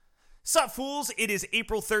Sup, fools? It is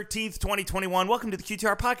April 13th, 2021. Welcome to the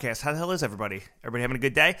QTR podcast. How the hell is everybody? Everybody having a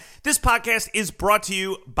good day? This podcast is brought to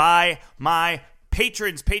you by my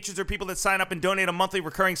patrons. Patrons are people that sign up and donate a monthly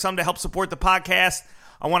recurring sum to help support the podcast.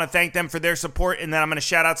 I want to thank them for their support, and then I'm going to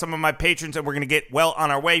shout out some of my patrons, and we're going to get well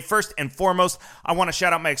on our way. First and foremost, I want to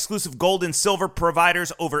shout out my exclusive gold and silver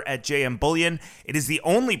providers over at JM Bullion. It is the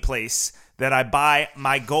only place that I buy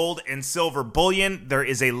my gold and silver bullion. There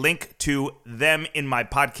is a link to them in my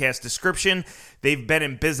podcast description. They've been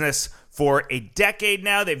in business for a decade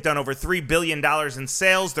now. They've done over $3 billion in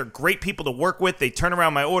sales. They're great people to work with. They turn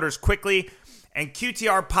around my orders quickly. And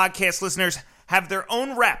QTR podcast listeners have their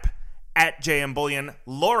own rep at JM Bullion,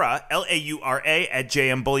 Laura, Laura, at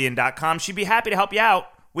jmbullion.com. She'd be happy to help you out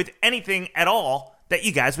with anything at all that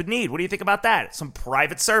you guys would need. What do you think about that? Some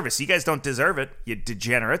private service. You guys don't deserve it, you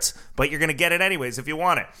degenerates, but you're going to get it anyways if you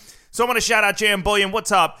want it. So I want to shout out JM Bullion. What's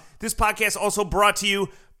up? This podcast also brought to you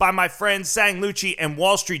by my friends Sang Lucci and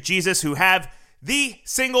Wall Street Jesus, who have the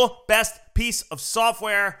single best piece of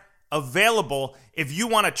software available if you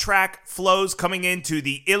want to track flows coming into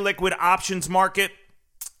the illiquid options market.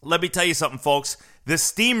 Let me tell you something, folks. The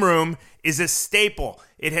Steam Room is a staple.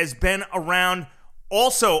 It has been around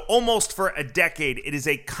also almost for a decade. It is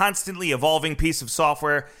a constantly evolving piece of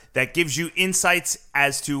software that gives you insights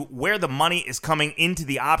as to where the money is coming into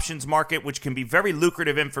the options market, which can be very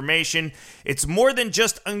lucrative information. It's more than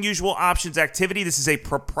just unusual options activity. This is a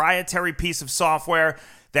proprietary piece of software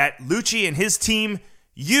that Lucci and his team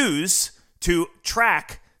use to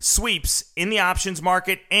track sweeps in the options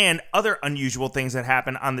market and other unusual things that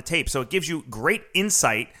happen on the tape. So it gives you great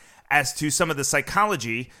insight as to some of the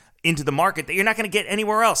psychology into the market that you're not going to get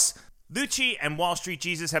anywhere else. Lucci and Wall Street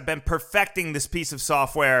Jesus have been perfecting this piece of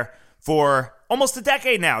software for almost a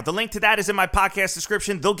decade now. The link to that is in my podcast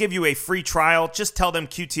description. They'll give you a free trial. Just tell them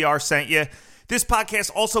QTR sent you. This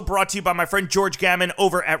podcast also brought to you by my friend George Gammon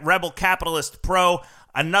over at Rebel Capitalist Pro.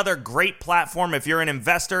 Another great platform if you're an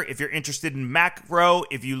investor, if you're interested in macro,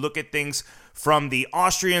 if you look at things from the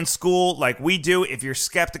Austrian school like we do, if you're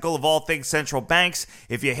skeptical of all things central banks,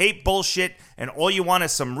 if you hate bullshit and all you want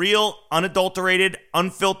is some real, unadulterated,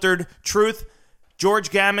 unfiltered truth,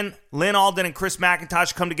 George Gammon, Lynn Alden, and Chris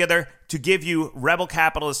McIntosh come together to give you Rebel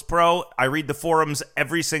Capitalist Pro. I read the forums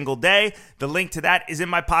every single day. The link to that is in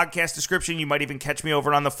my podcast description. You might even catch me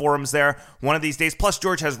over on the forums there one of these days. Plus,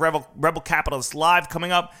 George has Rebel Capitalist Live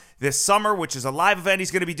coming up this summer, which is a live event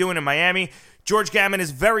he's going to be doing in Miami. George Gammon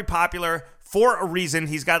is very popular for a reason.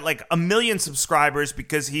 He's got like 1 million subscribers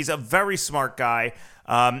because he's a very smart guy.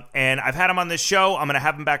 And I've had him on this show. I'm going to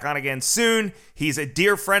have him back on again soon. He's a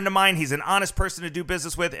dear friend of mine. He's an honest person to do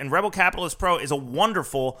business with. And Rebel Capitalist Pro is a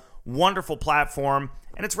wonderful, wonderful platform.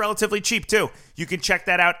 And it's relatively cheap, too. You can check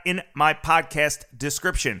that out in my podcast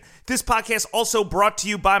description. This podcast also brought to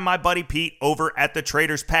you by my buddy Pete over at The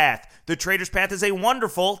Trader's Path. The Trader's Path is a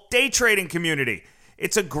wonderful day trading community.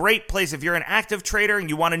 It's a great place if you're an active trader and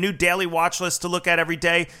you want a new daily watch list to look at every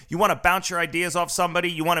day. You want to bounce your ideas off somebody.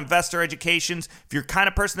 You want investor educations. If you're the kind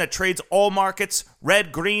of person that trades all markets,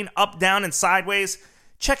 red, green, up, down, and sideways,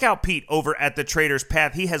 check out Pete over at The Trader's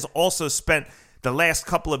Path. He has also spent the last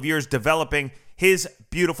couple of years developing his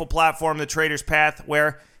beautiful platform, The Trader's Path,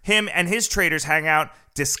 where him and his traders hang out,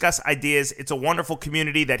 discuss ideas. It's a wonderful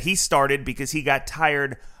community that he started because he got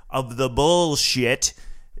tired of the bullshit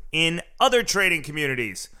in other trading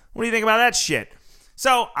communities. What do you think about that shit?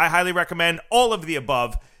 So I highly recommend all of the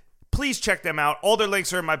above. Please check them out. All their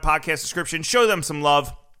links are in my podcast description. Show them some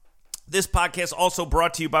love. This podcast also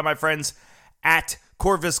brought to you by my friends at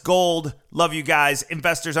Corvus Gold. Love you guys.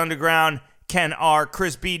 Investors Underground, Ken R.,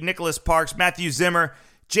 Chris B., Nicholas Parks, Matthew Zimmer,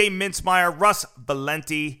 Jay Mintzmeyer, Russ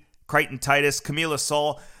Valenti, Crichton Titus, Camila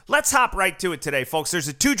Sol. Let's hop right to it today, folks. There's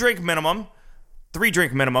a 2-drink minimum.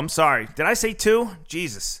 3-drink minimum, sorry. Did I say 2?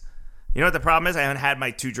 Jesus. You know what the problem is? I haven't had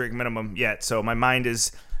my 2-drink minimum yet, so my mind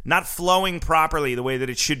is not flowing properly the way that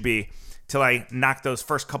it should be till I knock those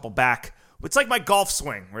first couple back. It's like my golf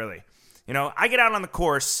swing, really. You know, I get out on the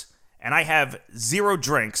course, and I have 0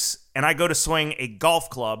 drinks, and I go to swing a golf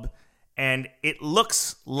club, and it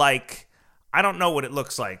looks like, I don't know what it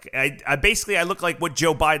looks like. I basically look like what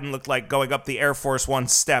Joe Biden looked like going up the Air Force One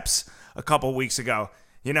steps a couple weeks ago.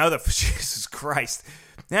 You know, Jesus Christ.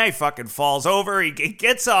 Yeah, he fucking falls over. He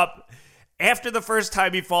gets up after the first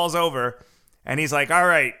time he falls over, and he's like, all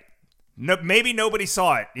right, maybe nobody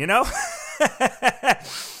saw it, you know?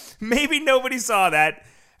 Maybe nobody saw that.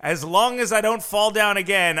 As long as I don't fall down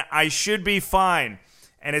again, I should be fine.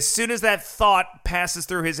 And as soon as that thought passes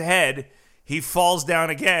through his head, he falls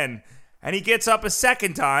down again. And he gets up a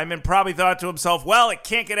second time and probably thought to himself, well, it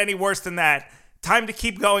can't get any worse than that. Time to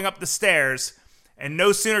keep going up the stairs. And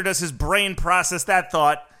no sooner does his brain process that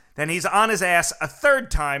thought than he's on his ass a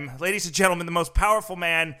third time. Ladies and gentlemen, the most powerful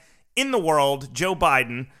man in the world, Joe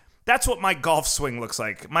Biden. That's what my golf swing looks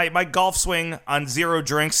like. My golf swing on 0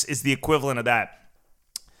 drinks is the equivalent of that.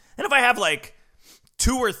 And if I have like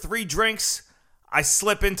 2 or 3 drinks, I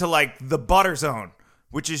slip into like the butter zone,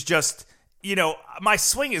 which is just, my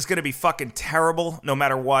swing is going to be fucking terrible no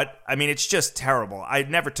matter what. I mean, it's just terrible. I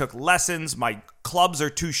never took lessons. My clubs are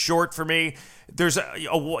too short for me.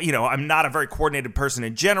 I'm not a very coordinated person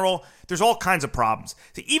in general. There's all kinds of problems.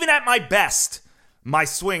 So even at my best, my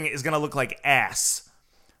swing is going to look like ass.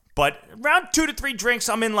 But around 2 to 3 drinks,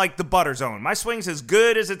 I'm in like the butter zone. My swing's as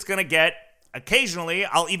good as it's going to get. Occasionally,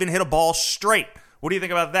 I'll even hit a ball straight. What do you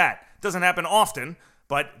think about that? Doesn't happen often,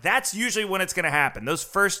 but that's usually when it's going to happen. Those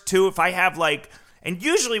first 2, if I have and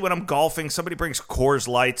usually when I'm golfing, somebody brings Coors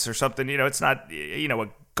Lights or something. It's not, what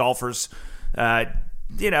golfers, they're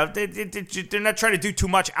not trying to do too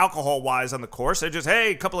much alcohol-wise on the course. They're just,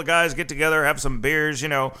 hey, a couple of guys get together, have some beers,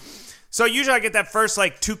 So usually I get that first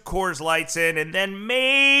 2 Coors Lights in, and then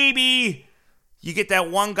maybe you get that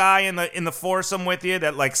one guy in the foursome with you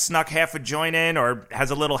that snuck half a joint in or has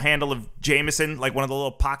a little handle of Jameson, like one of the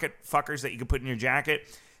little pocket fuckers that you can put in your jacket.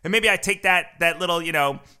 And maybe I take that little,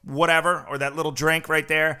 whatever, or that little drink right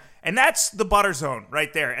there. And that's the butter zone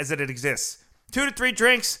right there as it exists. 2 to 3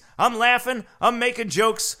 drinks, I'm laughing, I'm making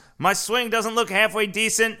jokes, my swing doesn't look halfway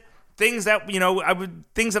decent. Things that,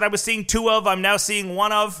 things that I was seeing 2 of, I'm now seeing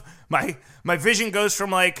 1 of. My vision goes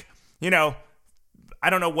from I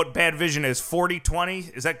don't know what bad vision is,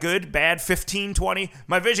 40-20, is that good? Bad 15-20?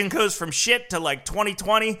 My vision goes from shit to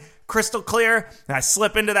 20-20, crystal clear, and I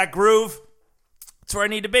slip into that groove. That's where I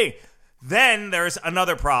need to be. Then there's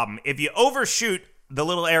another problem. If you overshoot the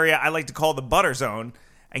little area I like to call the butter zone,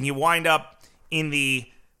 and you wind up in the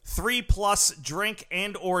 3+ drink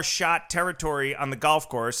and or shot territory on the golf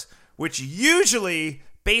course, which usually,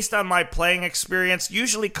 based on my playing experience,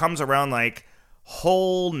 usually comes around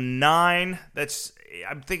hole 9.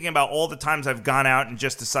 I'm thinking about all the times I've gone out and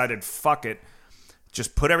just decided, fuck it.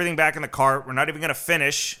 Just put everything back in the cart. We're not even going to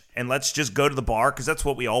finish, and let's just go to the bar, because that's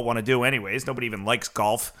what we all want to do anyways. Nobody even likes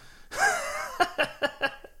golf.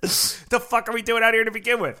 The fuck are we doing out here to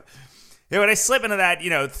begin with? When I slip into that,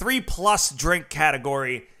 3+ drink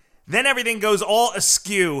category, then everything goes all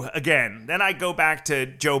askew again. Then I go back to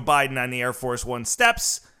Joe Biden on the Air Force One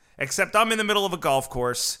steps, except I'm in the middle of a golf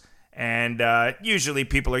course, and usually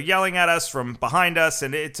people are yelling at us from behind us,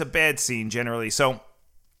 and it's a bad scene generally. So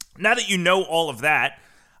now that you know all of that,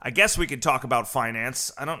 I guess we could talk about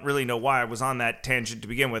finance. I don't really know why I was on that tangent to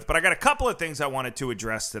begin with, but I got a couple of things I wanted to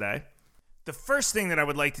address today. The first thing that I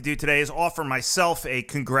would like to do today is offer myself a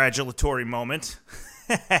congratulatory moment.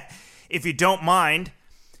 If you don't mind,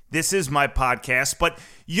 this is my podcast, but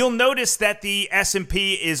you'll notice that the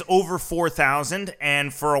S&P is over 4,000,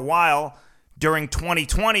 and for a while during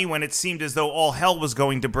 2020, when it seemed as though all hell was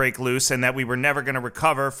going to break loose and that we were never going to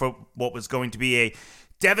recover for what was going to be a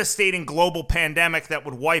devastating global pandemic that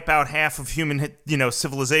would wipe out half of human,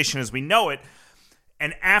 civilization as we know it.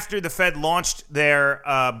 And after the Fed launched their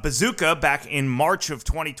bazooka back in March of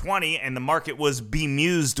 2020, and the market was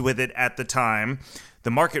bemused with it at the time, the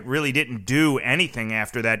market really didn't do anything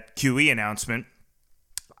after that QE announcement.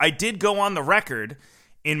 I did go on the record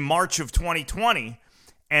in March of 2020,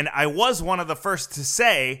 and I was one of the first to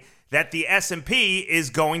say that the S&P is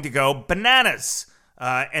going to go bananas.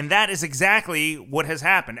 And that is exactly what has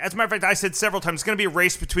happened. As a matter of fact, I said several times, it's going to be a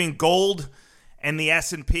race between gold and the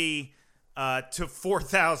S&P to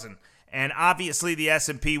 4,000. And obviously the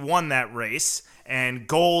S&P won that race, and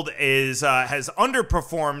gold has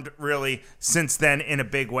underperformed really since then in a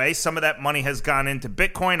big way. Some of that money has gone into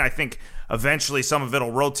Bitcoin. I think eventually some of it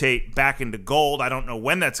will rotate back into gold. I don't know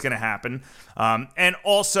when that's going to happen. And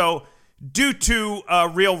also due to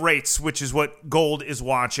real rates, which is what gold is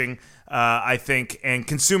watching, I think, and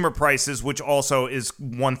consumer prices, which also is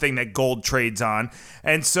one thing that gold trades on.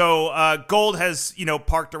 And so gold has,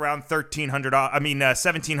 parked around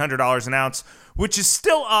 $1,700 an ounce, which is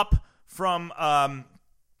still up from,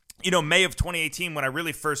 May of 2018 when I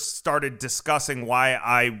really first started discussing why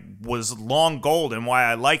I was long gold and why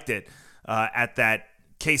I liked it at that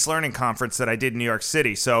Case Learning Conference that I did in New York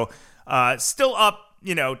City. So still up,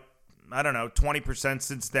 20%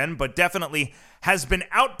 since then, but definitely has been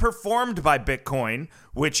outperformed by Bitcoin,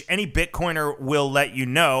 which any Bitcoiner will let you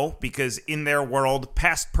know, because in their world,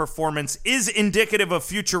 past performance is indicative of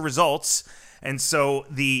future results. And so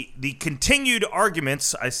the continued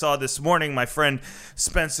arguments, I saw this morning, my friend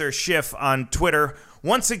Spencer Schiff on Twitter,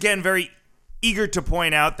 once again very eager to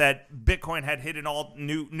point out that Bitcoin had hit an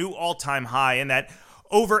new all-time high, and that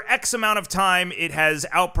over X amount of time, it has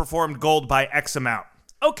outperformed gold by X amount.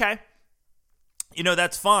 Okay.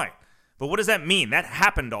 That's fine. But what does that mean? That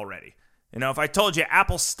happened already. If I told you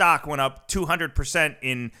Apple stock went up 200%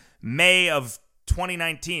 in May of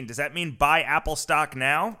 2019, does that mean buy Apple stock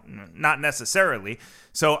now? Not necessarily.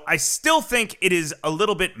 So I still think it is a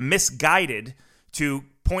little bit misguided to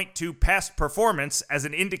point to past performance as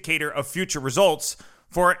an indicator of future results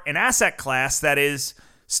for an asset class that is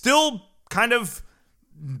still kind of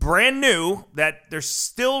brand new, that there's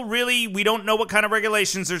still really, we don't know what kind of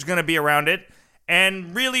regulations there's going to be around it,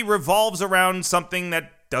 and really revolves around something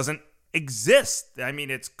that doesn't exist. I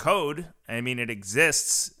mean, it's code. I mean, it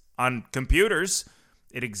exists on computers.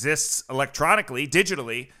 It exists electronically,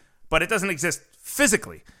 digitally, but it doesn't exist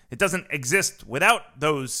physically. It doesn't exist without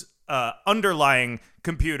those underlying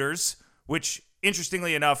computers, which,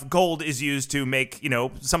 interestingly enough, gold is used to make,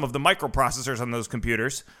 some of the microprocessors on those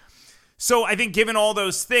computers. So I think given all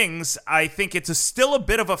those things, I think it's still a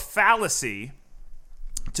bit of a fallacy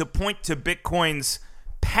to point to Bitcoin's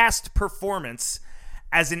past performance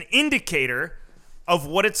as an indicator of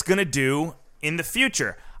what it's going to do in the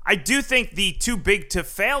future. I do think the too big to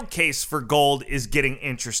fail case for gold is getting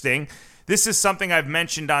interesting. This is something I've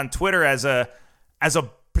mentioned on Twitter as a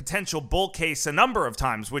potential bull case a number of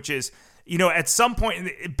times, which is, at some point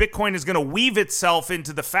Bitcoin is going to weave itself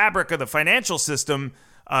into the fabric of the financial system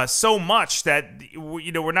so much that,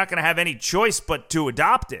 we're not going to have any choice but to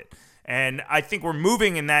adopt it. And I think we're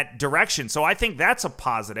moving in that direction. So I think that's a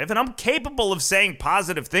positive. And I'm capable of saying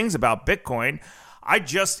positive things about Bitcoin.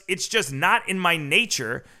 It's just not in my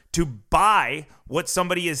nature to buy what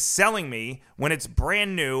somebody is selling me when it's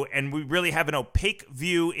brand new and we really have an opaque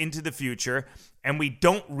view into the future and we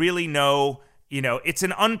don't really know, it's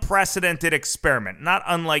an unprecedented experiment, not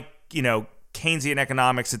unlike, Keynesian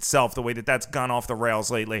economics itself, the way that that's gone off the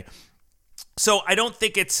rails lately. So I don't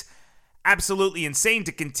think it's absolutely insane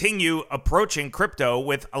to continue approaching crypto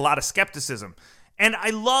with a lot of skepticism. And I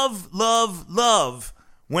love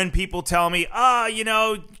when people tell me,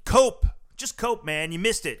 cope. Just cope, man. You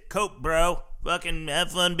missed it. Cope, bro. Fucking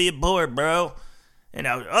have fun being bored, bro.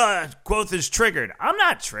 Quoth is triggered. I'm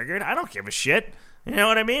not triggered. I don't give a shit. You know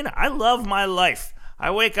what I mean? I love my life.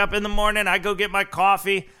 I wake up in the morning. I go get my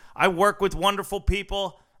coffee. I work with wonderful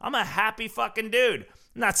people. I'm a happy fucking dude.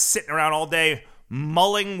 I'm not sitting around all day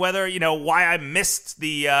mulling whether, why I missed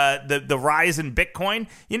the rise in Bitcoin.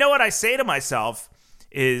 You know what I say to myself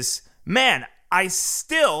is, man, I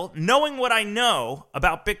still, knowing what I know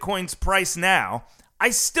about Bitcoin's price now, I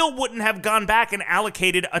still wouldn't have gone back and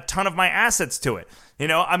allocated a ton of my assets to it.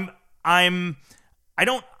 I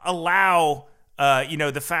don't allow,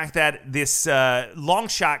 the fact that this long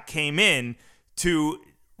shot came in to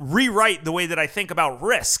rewrite the way that I think about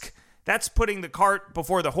risk. That's putting the cart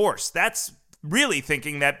before the horse. That's really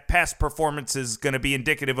thinking that past performance is going to be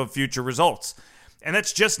indicative of future results. And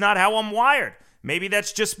that's just not how I'm wired. Maybe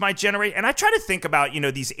that's just my generation. And I try to think about,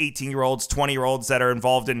 these 18-year-olds, 20-year-olds that are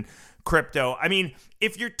involved in crypto. I mean,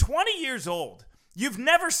 if you're 20 years old, you've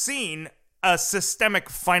never seen a systemic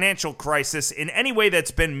financial crisis in any way that's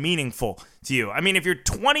been meaningful to you. I mean, if you're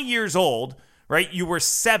 20 years old, right, you were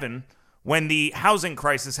 7 when the housing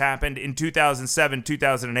crisis happened in 2007,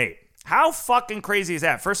 2008. How fucking crazy is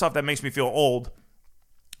that? First off, that makes me feel old.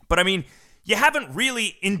 But I mean, you haven't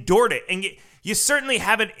really endured it. And you certainly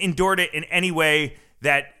haven't endured it in any way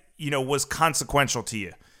that, was consequential to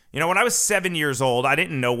you. When I was 7 years old, I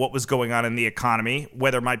didn't know what was going on in the economy,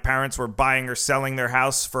 whether my parents were buying or selling their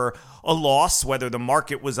house for a loss, whether the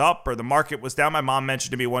market was up or the market was down. My mom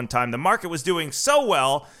mentioned to me one time the market was doing so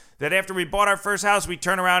well that after we bought our first house, we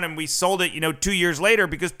turned around and we sold it, 2 years later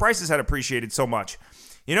because prices had appreciated so much.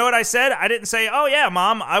 You know what I said? I didn't say, "Oh yeah,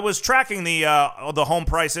 Mom, I was tracking the home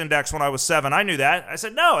price index when I was 7. I knew that." I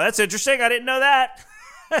said, "No, that's interesting. I didn't know that."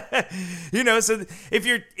 So if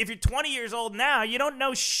you're 20 years old now, you don't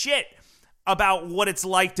know shit about what it's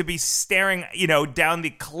like to be staring, down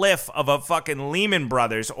the cliff of a fucking Lehman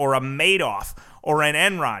Brothers or a Madoff or an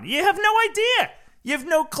Enron. You have no idea. You have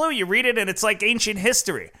no clue. You read it and it's like ancient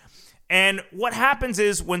history. And what happens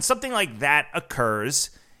is when something like that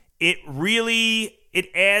occurs, it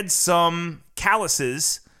adds some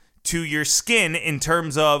calluses to your skin in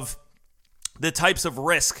terms of the types of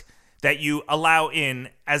risk that you allow in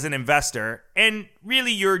as an investor and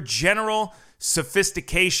really your general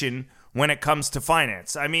sophistication when it comes to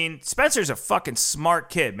finance. I mean, Spencer's a fucking smart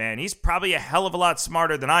kid, man. He's probably a hell of a lot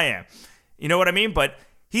smarter than I am. You know what I mean? But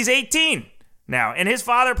he's 18 now, and his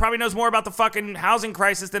father probably knows more about the fucking housing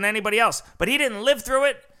crisis than anybody else. But he didn't live through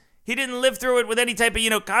it. He didn't live through it with any type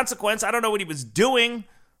of, consequence. I don't know what he was doing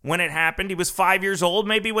when it happened. He was 5 years old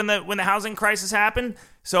maybe when the housing crisis happened.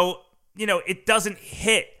 So, it doesn't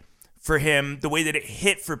hit for him the way that it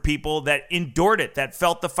hit for people that endured it, that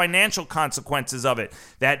felt the financial consequences of it,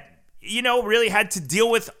 that, really had to deal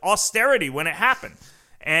with austerity when it happened.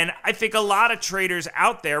 And I think a lot of traders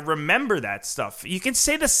out there remember that stuff. You can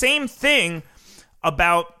say the same thing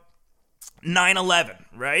about 9/11,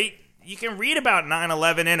 right? You can read about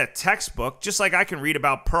 9/11 in a textbook, just like I can read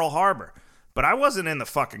about Pearl Harbor. But I wasn't in the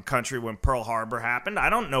fucking country when Pearl Harbor happened. I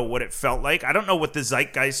don't know what it felt like. I don't know what the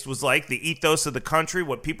zeitgeist was like, the ethos of the country,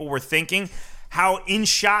 what people were thinking, how in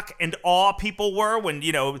shock and awe people were when,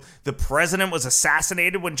 the president was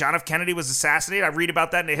assassinated, when John F. Kennedy was assassinated. I read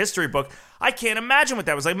about that in a history book. I can't imagine what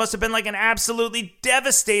that was like. It must have been like an absolutely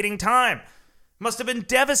devastating time. It must have been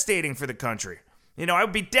devastating for the country. I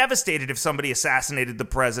would be devastated if somebody assassinated the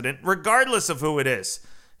president, regardless of who it is.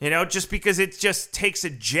 Just because it just takes a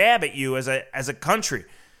jab at you as a country.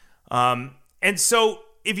 And so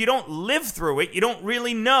if you don't live through it, you don't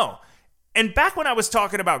really know. And back when I was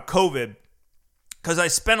talking about COVID, because I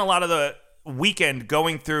spent a lot of the weekend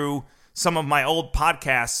going through some of my old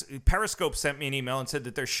podcasts, Periscope sent me an email and said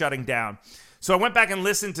that they're shutting down. So I went back and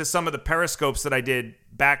listened to some of the Periscopes that I did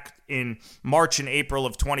back in March and April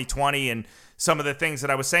of 2020. And some of the things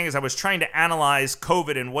that I was saying is I was trying to analyze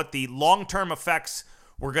COVID and what the long-term effects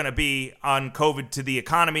were going to be on COVID to the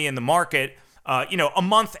economy and the market, a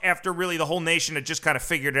month after really the whole nation had just kind of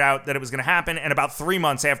figured out that it was going to happen, and about 3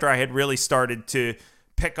 months after I had really started to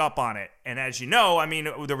pick up on it. And as you know,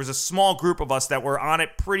 there was a small group of us that were on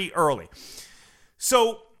it pretty early.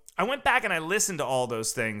 So I went back and I listened to all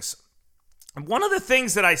those things. And one of the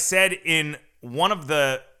things that I said in one of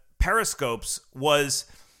the Periscopes was,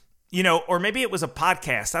 or maybe it was a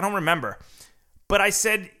podcast, I don't remember, but I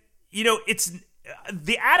said,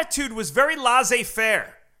 the attitude was very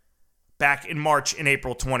laissez-faire back in March and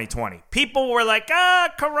April 2020. People were like,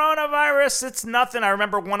 coronavirus, it's nothing. I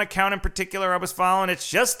remember one account in particular I was following. It's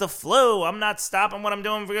just the flu. I'm not stopping what I'm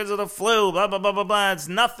doing because of the flu. Blah, blah, blah, blah, blah. It's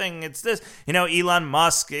nothing. It's this. Elon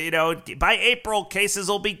Musk, by April, cases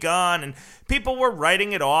will be gone. And people were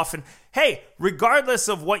writing it off. And hey, regardless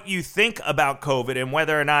of what you think about COVID and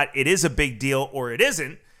whether or not it is a big deal or it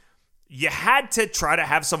isn't, you had to try to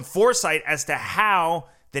have some foresight as to how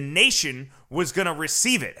the nation was going to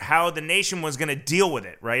receive it, how the nation was going to deal with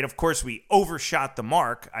it, right? Of course, we overshot the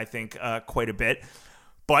mark, I think, quite a bit.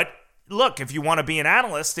 But look, if you want to be an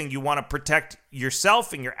analyst and you want to protect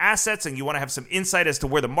yourself and your assets and you want to have some insight as to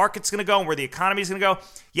where the market's going to go and where the economy is going to go,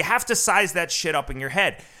 you have to size that shit up in your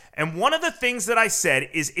head. And one of the things that I said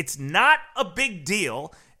is it's not a big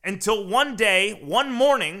deal until one day, one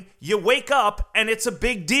morning, you wake up and it's a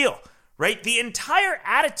big deal. Right? The entire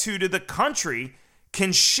attitude of the country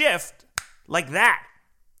can shift like that.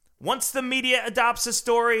 Once the media adopts a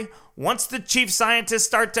story, once the chief scientists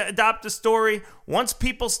start to adopt a story, once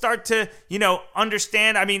people start to,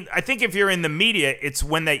 understand. I think if you're in the media, it's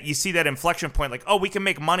when you see that inflection point, like, oh, we can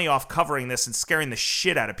make money off covering this and scaring the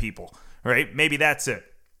shit out of people, right? Maybe that's it.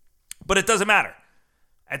 But it doesn't matter.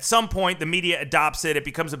 At some point, the media adopts it. It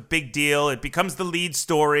becomes a big deal. It becomes the lead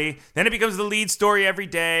story. Then it becomes the lead story every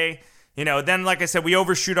day. Then, like I said, we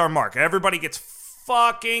overshoot our mark. Everybody gets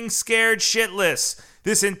fucking scared shitless.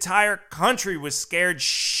 This entire country was scared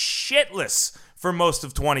shitless for most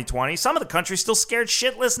of 2020. Some of the country's still scared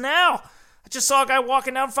shitless now. I just saw a guy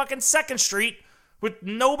walking down fucking 2nd Street with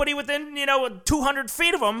nobody within, 200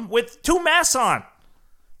 feet of him with 2 masks on.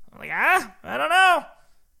 I'm like, I don't know.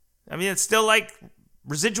 It's still like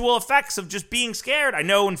residual effects of just being scared. I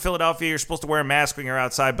know in Philadelphia you're supposed to wear a mask when you're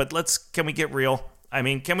outside, but can we get real?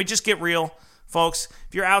 Can we just get real, folks?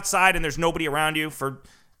 If you're outside and there's nobody around you for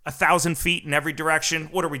 1,000 feet in every direction,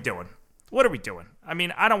 what are we doing? What are we doing?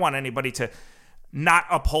 I don't want anybody to not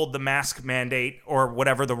uphold the mask mandate or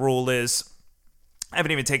whatever the rule is. I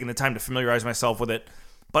haven't even taken the time to familiarize myself with it.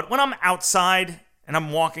 But when I'm outside and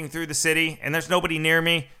I'm walking through the city and there's nobody near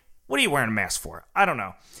me, what are you wearing a mask for? I don't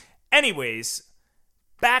know. Anyways,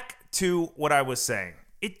 back to what I was saying.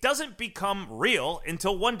 It doesn't become real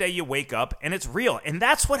until one day you wake up and it's real. And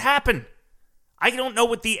that's what happened. I don't know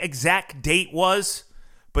what the exact date was,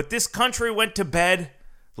 but this country went to bed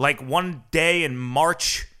like one day in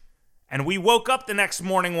March. And we woke up the next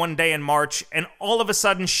morning one day in March, and all of a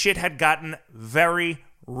sudden shit had gotten very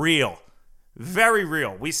real. Very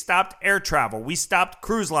real. We stopped air travel. We stopped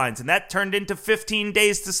cruise lines, and that turned into 15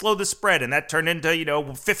 days to slow the spread, and that turned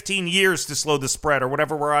into, 15 years to slow the spread or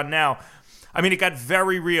whatever we're on now. I mean, it got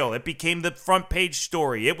very real. It became the front page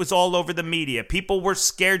story. It was all over the media. People were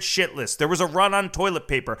scared shitless. There was a run on toilet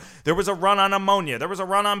paper. There was a run on ammonia. There was a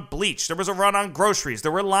run on bleach. There was a run on groceries.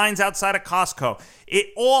 There were lines outside of Costco.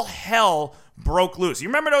 All hell broke loose. You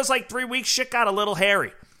remember those 3 weeks? Shit got a little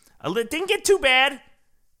hairy. Didn't get too bad.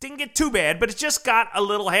 But it just got a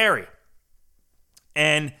little hairy.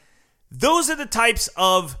 And those are the types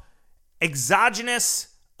of exogenous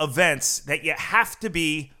events that you have to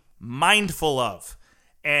be mindful of.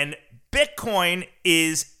 And Bitcoin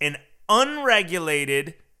is an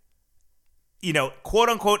unregulated, quote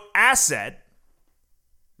unquote asset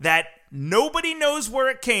that nobody knows where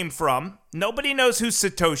it came from. Nobody knows who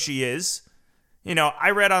Satoshi is.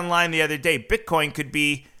 I read online the other day, Bitcoin could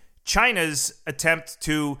be China's attempt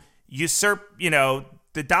to usurp,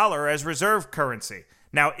 the dollar as reserve currency.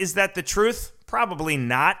 Now, is that the truth? Probably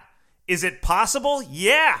not. Is it possible?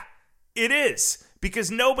 Yeah, it is.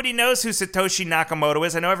 Because nobody knows who Satoshi Nakamoto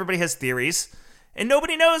is. I know everybody has theories. And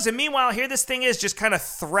nobody knows. And meanwhile, here this thing is just kind of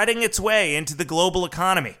threading its way into the global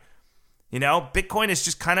economy. Bitcoin is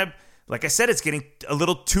just kind of, like I said, it's getting a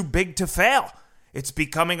little too big to fail. It's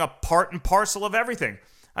becoming a part and parcel of everything.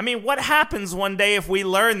 I mean, what happens one day if we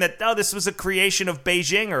learn that, this was a creation of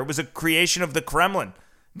Beijing or it was a creation of the Kremlin?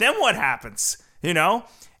 Then what happens?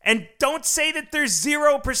 And don't say that there's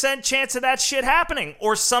 0% chance of that shit happening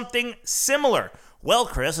or something similar. Well,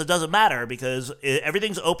 Chris, it doesn't matter because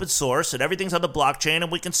everything's open source and everything's on the blockchain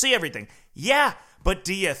and we can see everything. Yeah, but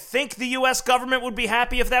do you think the U.S. government would be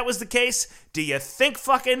happy if that was the case? Do you think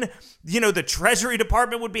the Treasury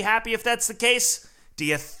Department would be happy if that's the case? Do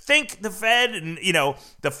you think the Fed and,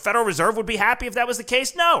 the Federal Reserve would be happy if that was the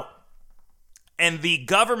case? No. And the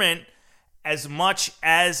government, as much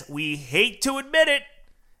as we hate to admit it,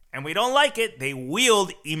 and we don't like it, they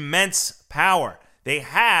wield immense power. They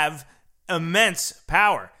have immense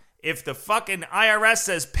power. If the fucking IRS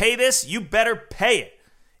says pay this, you better pay it.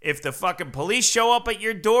 If the fucking police show up at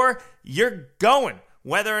your door, you're going,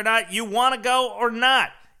 whether or not you want to go or not.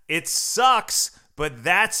 It sucks, but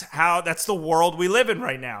that's the world we live in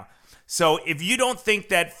right now. So if you don't think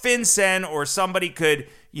that FinCEN or somebody could,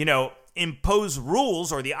 impose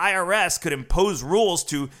rules, or the IRS could impose rules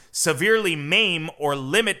to severely maim or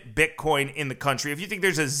limit Bitcoin in the country, if you think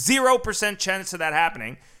there's a 0% chance of that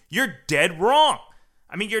happening, you're dead wrong.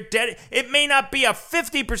 I mean, you're dead. It may not be a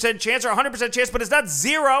 50% chance or 100% chance, but it's not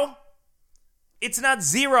zero. It's not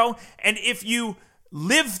zero. And if you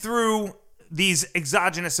live through these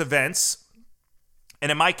exogenous events,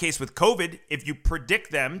 and in my case with COVID, if you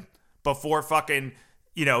predict them before fucking,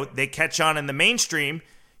 they catch on in the mainstream,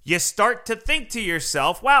 you start to think to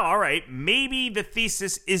yourself, wow, all right, maybe the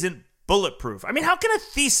thesis isn't bulletproof. I mean, how can a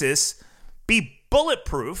thesis be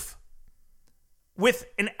bulletproof with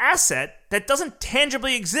an asset that doesn't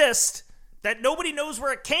tangibly exist, that nobody knows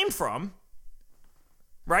where it came from,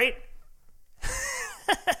 right?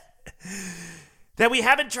 That we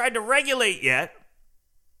haven't tried to regulate yet?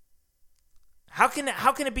 How can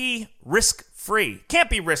it be risk-free? Can't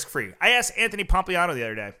be risk-free. I asked Anthony Pompliano the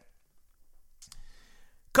other day.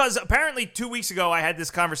 Because apparently 2 weeks ago, I had this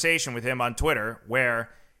conversation with him on Twitter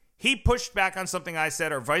where he pushed back on something I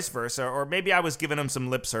said or vice versa, or maybe I was giving him some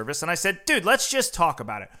lip service. And I said, dude, let's just talk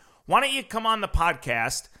about it. Why don't you come on the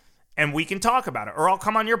podcast and we can talk about it? Or I'll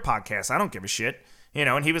come on your podcast. I don't give a shit.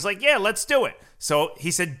 And he was like, yeah, let's do it. So he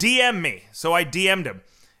said, DM me. So I DM'd him.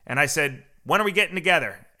 And I said, when are we getting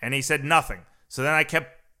together? And he said, nothing. So then I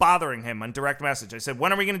kept bothering him on direct message. I said,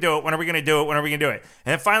 when are we going to do it? When are we going to do it? When are we going to do it?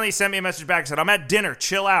 And then finally he sent me a message back and said, I'm at dinner.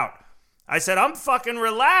 Chill out. I said, I'm fucking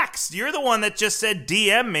relaxed. You're the one that just said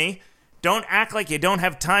DM me. Don't act like you don't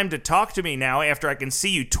have time to talk to me now after I can see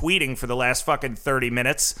you tweeting for the last fucking 30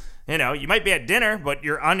 minutes. You might be at dinner, but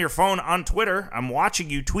you're on your phone on Twitter. I'm watching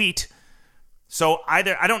you tweet. So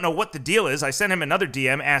either, I don't know what the deal is. I sent him another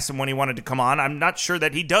DM, asked him when he wanted to come on. I'm not sure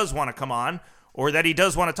that he does want to come on or that he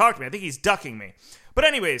does want to talk to me. I think he's ducking me. But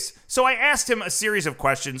anyways, so I asked him a series of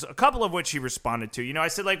questions, a couple of which he responded to. I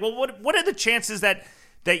said, well, what are the chances that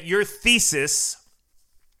your thesis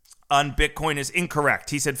on Bitcoin is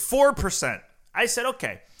incorrect? He said 4%. I said,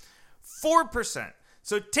 okay, 4%.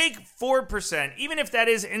 So take 4%, even if that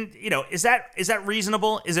is, is that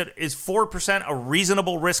reasonable? Is 4% a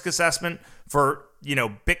reasonable risk assessment for,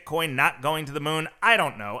 Bitcoin not going to the moon? I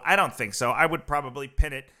don't know. I don't think so. I would probably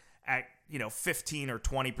pin it at, 15 or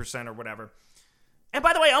 20% or whatever. And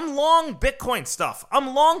by the way, I'm long Bitcoin stuff.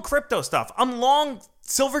 I'm long crypto stuff. I'm long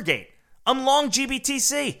Silvergate. I'm long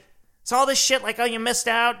GBTC. It's all this shit like, oh, you missed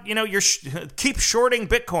out. You're keep shorting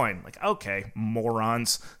Bitcoin. Like, okay,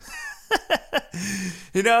 morons.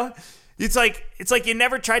 It's like you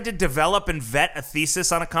never tried to develop and vet a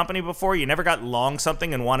thesis on a company before. You never got long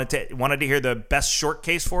something and wanted to hear the best short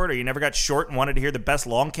case for it, or you never got short and wanted to hear the best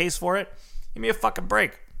long case for it. Give me a fucking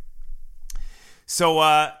break. So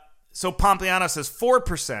Pompliano says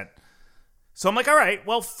 4%. So I'm like, all right,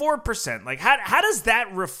 well, 4%. Like, how does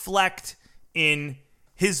that reflect in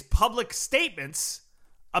his public statements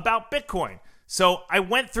about Bitcoin? So I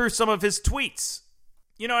went through some of his tweets.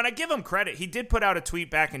 You know, and I give him credit. He did put out a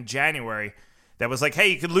tweet back in January that was like, hey,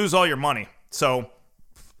 you could lose all your money. So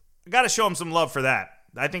I got to show him some love for that.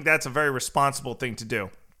 I think that's a very responsible thing to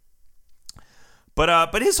do.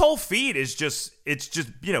 But his whole feed is just,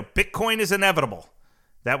 Bitcoin is inevitable.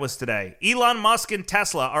 That was today. Elon Musk and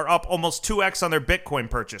Tesla are up almost 2x on their Bitcoin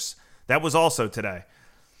purchase. That was also today.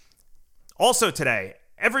 Also today,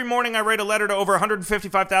 every morning I write a letter to over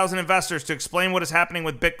 155,000 investors to explain what is happening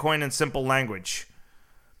with Bitcoin in simple language.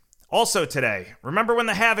 Also today, remember when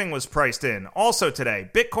the halving was priced in? Also today,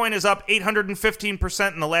 Bitcoin is up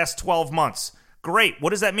 815% in the last 12 months. Great.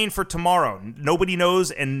 What does that mean for tomorrow? Nobody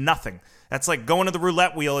knows and nothing. That's like going to the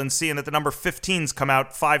roulette wheel and seeing that the number 15's come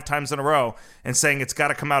out 5 times in a row and saying it's got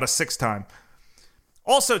to come out a 6th time.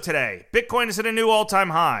 Also today, Bitcoin is at a new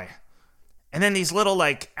all-time high. And then these little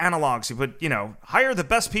like analogs, you put, hire the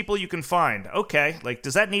best people you can find. Okay, like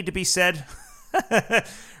does that need to be said?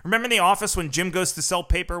 Remember in The Office when Jim goes to sell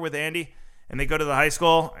paper with Andy and they go to the high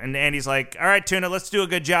school and Andy's like, all right, Tuna, let's do a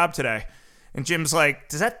good job today. And Jim's like,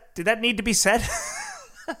 did that need to be said?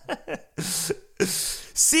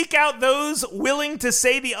 Seek out those willing to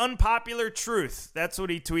say the unpopular truth. That's what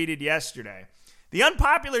he tweeted yesterday. The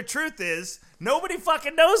unpopular truth is nobody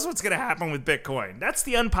fucking knows what's going to happen with Bitcoin. That's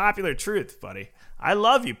the unpopular truth, buddy. I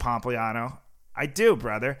love you, Pompliano. I do,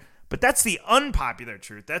 brother. But that's the unpopular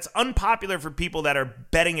truth. That's unpopular for people that are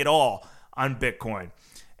betting it all on Bitcoin.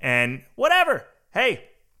 And whatever. Hey,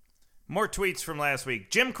 more tweets from last week.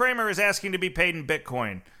 Jim Cramer is asking to be paid in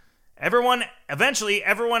Bitcoin. Eventually,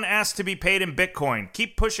 everyone asked to be paid in Bitcoin.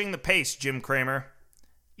 Keep pushing the pace, Jim Cramer.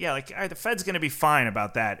 Yeah, like the Fed's going to be fine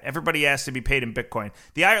about that. Everybody asked to be paid in Bitcoin.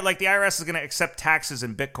 The IRS is going to accept taxes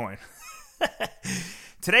in Bitcoin.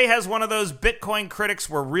 Today has one of those Bitcoin critics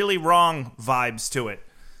were really wrong vibes to it.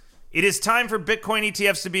 It is time for Bitcoin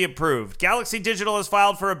ETFs to be approved. Galaxy Digital has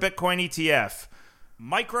filed for a Bitcoin ETF.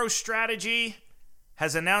 MicroStrategy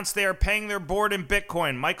has announced they are paying their board in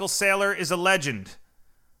Bitcoin. Michael Saylor is a legend.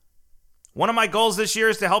 One of my goals this year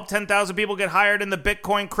is to help 10,000 people get hired in the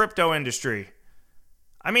Bitcoin crypto industry.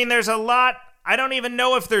 I mean, there's a lot. I don't even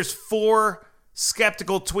know if there's 4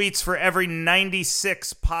 skeptical tweets for every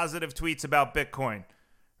 96 positive tweets about Bitcoin,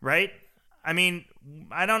 right? I mean,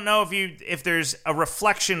 I don't know if there's a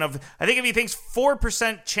reflection of, I think if he thinks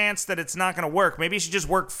 4% chance that it's not going to work, maybe he should just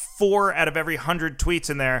work 4 out of every 100 tweets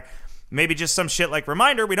in there. Maybe just some shit like,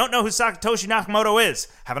 reminder, we don't know who Satoshi Nakamoto is.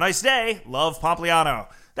 Have a nice day. Love, Pompliano.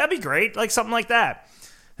 That'd be great. Like something like that.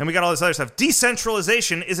 And we got all this other stuff.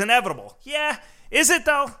 Decentralization is inevitable. Yeah. Is it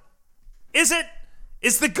though? Is it?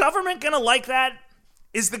 Is the government going to like that?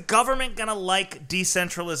 Is the government going to like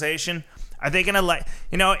decentralization? Are they going to like,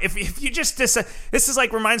 if you just, this is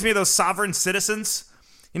like, reminds me of those sovereign citizens,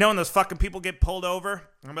 when those fucking people get pulled over.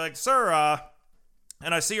 I'm like, sir,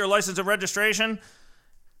 and I see your license and registration.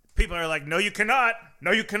 People are like, no, you cannot.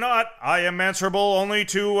 No, you cannot. I am answerable only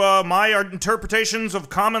to my interpretations of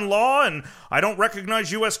common law, and I don't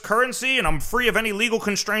recognize U.S. currency, and I'm free of any legal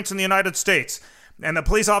constraints in the United States. And the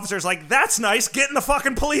police officer's like, that's nice. Get in the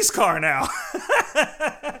fucking police car now.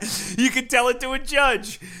 You can tell it to a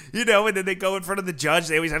judge, and then they go in front of the judge.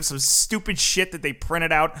 They always have some stupid shit that they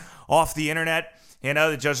printed out off the internet.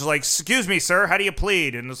 The judge is like, excuse me, sir, how do you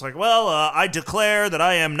plead? And it's like, well, I declare that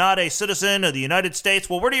I am not a citizen of the United States.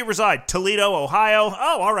 Well, where do you reside? Toledo, Ohio?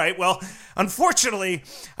 Oh, all right. Well, unfortunately,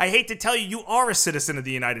 I hate to tell you, you are a citizen of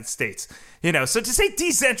the United States. So to say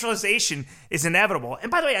decentralization is inevitable.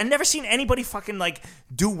 And by the way, I've never seen anybody fucking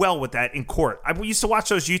do well with that in court. I used to watch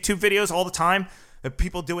those YouTube videos all the time of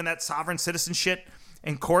people doing that sovereign citizen shit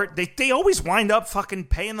in court. They always wind up fucking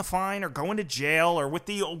paying the fine or going to jail or with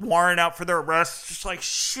the warrant out for their arrest. Just like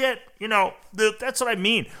shit, that's what I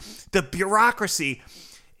mean. The bureaucracy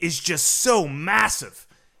is just so massive.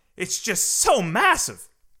 It's just so massive.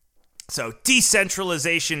 So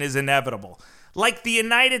decentralization is inevitable. Like the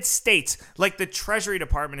United States, like the Treasury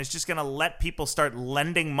Department is just going to let people start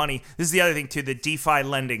lending money. This is the other thing too, the DeFi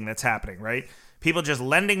lending that's happening, right? People just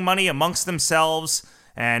lending money amongst themselves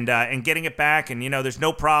and getting it back. And, there's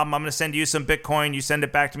no problem. I'm going to send you some Bitcoin. You send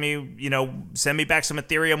it back to me, send me back some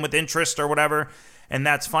Ethereum with interest or whatever. And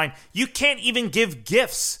that's fine. You can't even give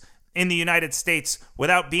gifts in the United States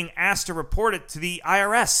without being asked to report it to the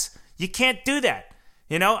IRS. You can't do that.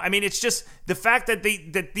 You know, I mean, it's just the fact that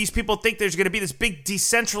these people think there's going to be this big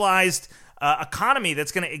decentralized economy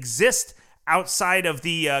that's going to exist outside of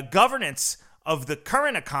the governance of the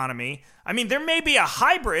current economy. I mean, there may be a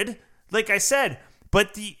hybrid, like I said,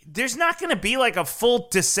 but there's not going to be like a full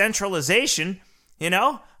decentralization, you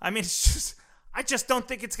know? I mean, I just don't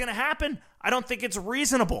think it's going to happen. I don't think it's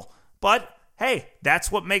reasonable. But hey,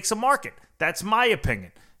 that's what makes a market. That's my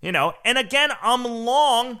opinion, you know? And again, I'm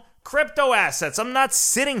long crypto assets. I'm not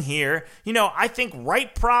sitting here, you know, I think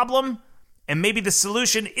right problem, and maybe the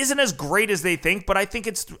solution isn't as great as they think, but I think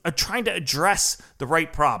it's trying to address the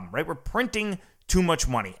right problem, right? We're printing too much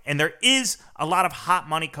money, and there is a lot of hot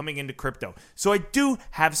money coming into crypto. So I do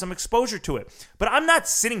have some exposure to it. But I'm not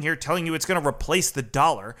sitting here telling you it's going to replace the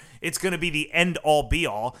dollar. It's going to be the end-all,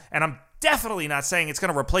 be-all. And I'm definitely not saying it's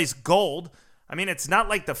going to replace gold. I mean, it's not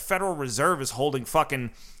like the Federal Reserve is holding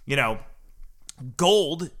fucking, you know,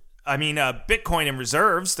 gold. I mean, Bitcoin in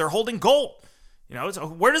reserves. They're holding gold. You know, so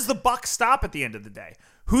where does the buck stop at the end of the day?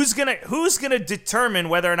 Who's gonna determine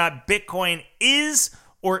whether or not Bitcoin is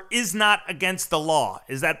or is not against the law?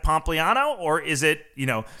 Is that Pompliano, or is it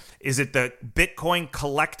the Bitcoin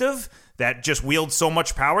collective that just wields so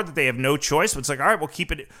much power that they have no choice? It's like, all right, we'll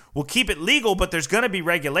keep it legal, but there's going to be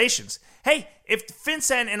regulations. Hey, if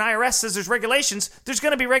FinCEN and IRS says there's regulations, there's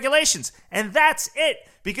going to be regulations, and that's it.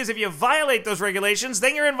 Because if you violate those regulations,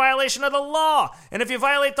 then you're in violation of the law. And if you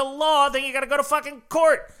violate the law, then you got to go to fucking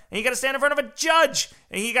court. And you got to stand in front of a judge.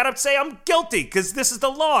 And you got to say, I'm guilty because this is the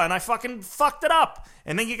law and I fucking fucked it up.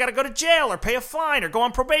 And then you got to go to jail or pay a fine or go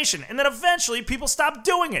on probation. And then eventually people stop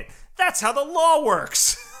doing it. That's how the law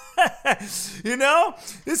works. You know?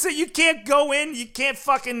 It's that you can't go in, you can't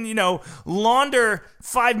fucking, you know, launder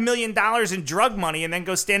 $5 million in drug money and then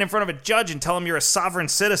go stand in front of a judge and tell him you're a sovereign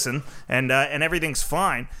citizen and everything's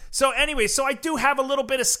fine. So anyway, so I do have a little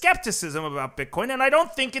bit of skepticism about Bitcoin, and I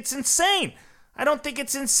don't think it's insane.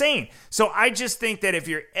 So I just think that if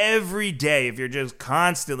you're every day, if you're just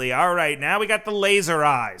constantly, all right, now we got the laser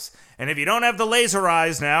eyes. And if you don't have the laser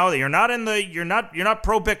eyes now, you're not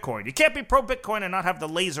pro Bitcoin. You can't be pro Bitcoin and not have the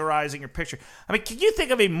laser eyes in your picture. I mean, can you think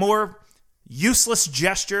of a more useless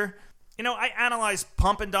gesture? You know, I analyze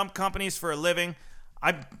pump and dump companies for a living.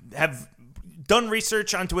 I have done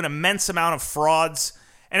research onto an immense amount of frauds.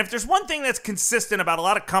 And if there's one thing that's consistent about a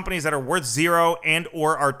lot of companies that are worth zero and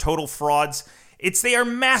or are total frauds, it's they are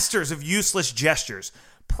masters of useless gestures.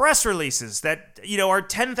 Press releases that, you know, are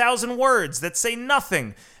 10,000 words that say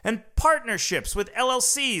nothing, and partnerships with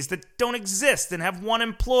LLCs that don't exist and have one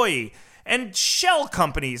employee, and shell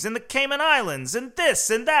companies in the Cayman Islands, and this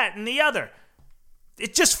and that and the other.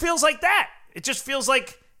 It just feels like that. It just feels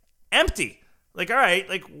like empty. Like, all right,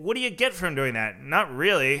 like, what do you get from doing that? Not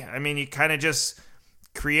really. I mean, you kind of just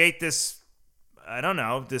create this, I don't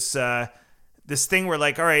know, this thing where,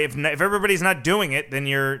 like, all right, if everybody's not doing it, then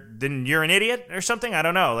you're an idiot or something. I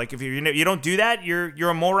don't know. Like, if you don't do that, you're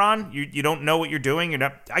a moron. You don't know what you're doing. You're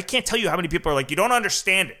not. I can't tell you how many people are like, you don't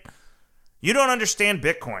understand it. You don't understand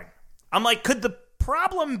Bitcoin. I'm like, could the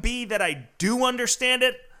problem be that I do understand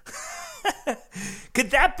it?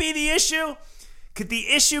 Could that be the issue? Could the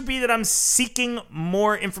issue be that I'm seeking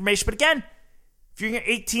more information? But again, if you're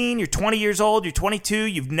 18, you're 20 years old, you're 22,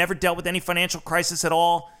 you've never dealt with any financial crisis at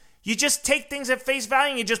all. You just take things at face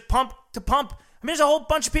value and you just pump to pump. I mean, there's a whole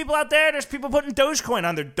bunch of people out there. There's people putting Dogecoin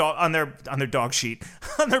on their dog sheet,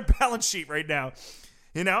 on their balance sheet right now.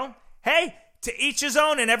 You know? Hey, to each his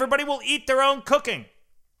own, and everybody will eat their own cooking.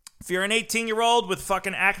 If you're an 18-year-old with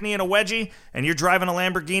fucking acne and a wedgie, and you're driving a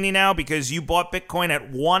Lamborghini now because you bought Bitcoin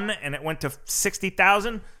at 1 and it went to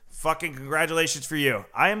 60,000, fucking congratulations for you.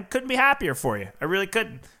 Couldn't be happier for you. I really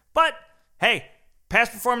couldn't. But hey,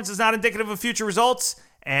 past performance is not indicative of future results.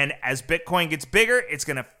 And as Bitcoin gets bigger, it's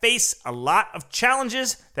going to face a lot of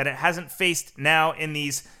challenges that it hasn't faced now in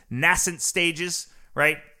these nascent stages,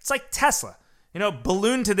 right? It's like Tesla, you know,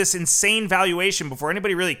 ballooned to this insane valuation before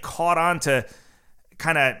anybody really caught on to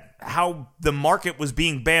kind of how the market was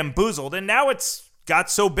being bamboozled. And now it's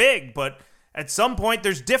got so big, but at some point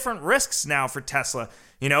there's different risks now for Tesla.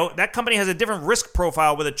 You know, that company has a different risk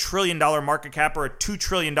profile with a $1 trillion market cap or a $2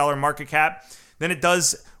 trillion market cap than it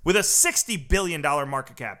does with a $60 billion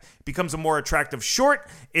market cap. It becomes a more attractive short.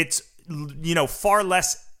 It's, you know, far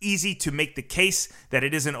less easy to make the case that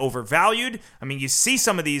it isn't overvalued. I mean, you see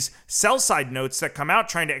some of these sell-side notes that come out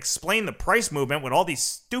trying to explain the price movement with all these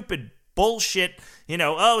stupid bullshit, you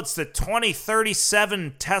know, oh, it's the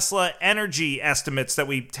 2037 Tesla energy estimates that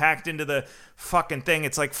we tacked into the fucking thing.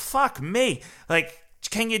 It's like, fuck me. Like,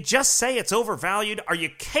 can you just say it's overvalued? Are you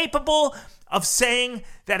capable of saying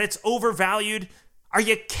that it's overvalued? Are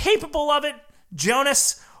you capable of it,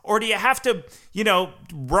 Jonas? Or do you have to,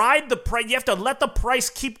 ride the price? You have to let the price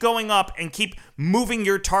keep going up and keep moving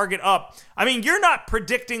your target up. I mean, you're not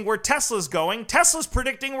predicting where Tesla's going. Tesla's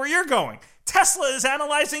predicting where you're going. Tesla is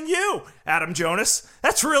analyzing you, Adam Jonas.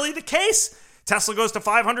 That's really the case. Tesla goes to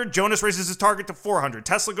 500, Jonas raises his target to 400.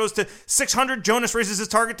 Tesla goes to 600, Jonas raises his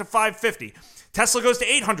target to 550. Tesla goes to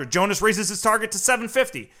 800, Jonas raises his target to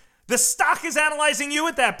 750. The stock is analyzing you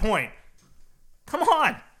at that point. Come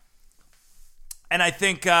on. And I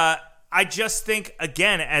just think,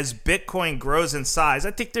 again, as Bitcoin grows in size,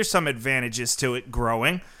 I think there's some advantages to it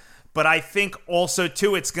growing. But I think also,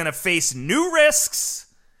 too, it's going to face new risks.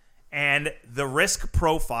 And the risk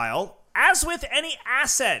profile, as with any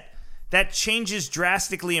asset that changes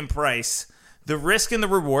drastically in price, the risk and the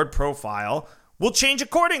reward profile will change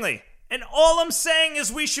accordingly. And all I'm saying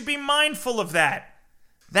is we should be mindful of that.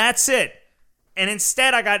 That's it. And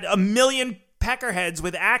instead, I got a million peckerheads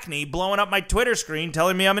with acne blowing up my Twitter screen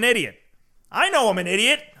telling me I'm an idiot. I know I'm an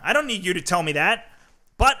idiot. I don't need you to tell me that.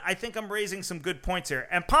 But I think I'm raising some good points here.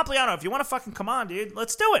 And Pompliano, if you want to fucking come on, dude,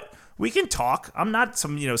 let's do it. We can talk. I'm not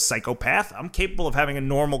some, psychopath. I'm capable of having a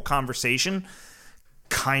normal conversation.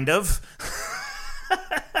 Kind of.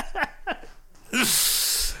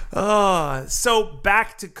 So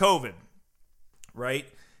back to COVID, right?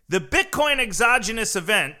 The Bitcoin exogenous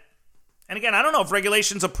event. And again, I don't know if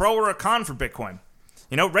regulation's a pro or a con for Bitcoin.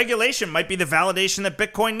 Regulation might be the validation that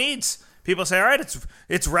Bitcoin needs. People say, all right,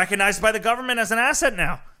 it's recognized by the government as an asset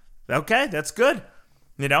now. Okay, that's good.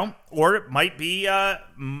 Or it might be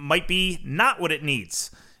not what it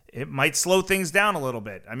needs. It might slow things down a little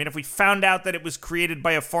bit. I mean, if we found out that it was created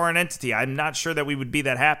by a foreign entity, I'm not sure that we would be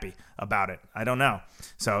that happy about it. I don't know.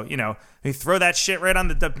 So, we throw that shit right on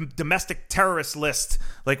the domestic terrorist list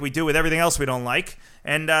like we do with everything else we don't like,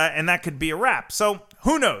 and that could be a wrap. So,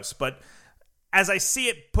 who knows? But as I see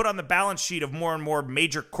it put on the balance sheet of more and more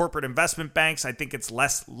major corporate investment banks, I think it's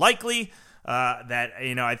less likely that,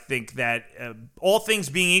 I think that all things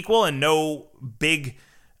being equal and no big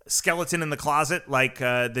skeleton in the closet like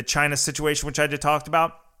the China situation, which I just talked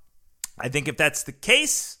about. I think if that's the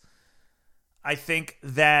case, I think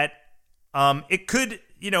that it could,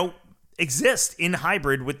 exist in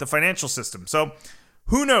hybrid with the financial system. So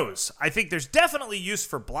who knows? I think there's definitely use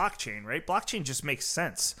for blockchain, right? Blockchain just makes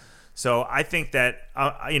sense. So I think that,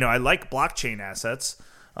 I like blockchain assets,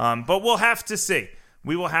 but we'll have to see.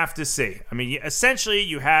 We will have to see. I mean, essentially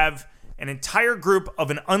you have an entire group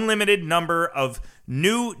of an unlimited number of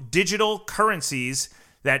new digital currencies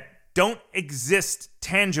that don't exist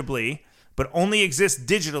tangibly, but only exist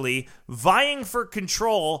digitally, vying for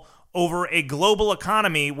control over a global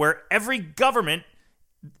economy where every government,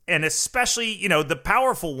 and especially, the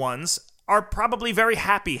powerful ones, are probably very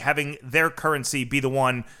happy having their currency be the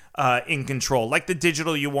one in control, like the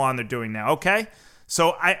digital yuan they're doing now, okay?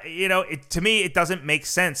 So, to me, it doesn't make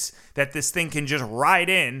sense that this thing can just ride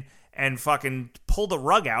in and fucking pull the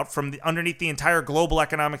rug out from underneath the entire global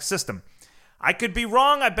economic system. I could be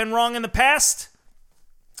wrong. I've been wrong in the past.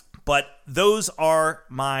 But those are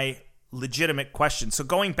my legitimate questions. So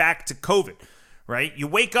going back to COVID, right? You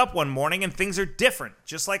wake up one morning and things are different,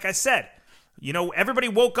 just like I said. Everybody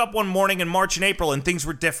woke up one morning in March and April and things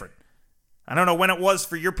were different. I don't know when it was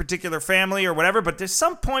for your particular family or whatever, but there's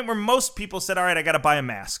some point where most people said, all right, I got to buy a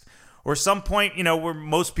mask. Or some point, where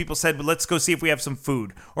most people said, well, let's go see if we have some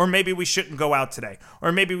food. Or maybe we shouldn't go out today.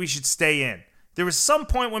 Or maybe we should stay in. There was some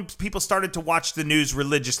point when people started to watch the news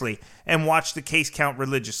religiously and watch the case count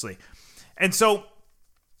religiously. And so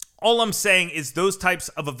all I'm saying is those types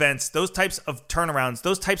of events, those types of turnarounds,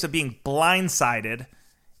 those types of being blindsided,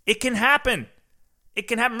 it can happen. It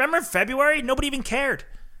can happen. Remember in February? Nobody even cared.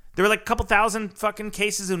 There were like a couple thousand fucking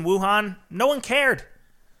cases in Wuhan. No one cared.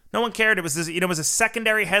 No one cared. It was this, it was a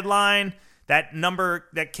secondary headline. That number,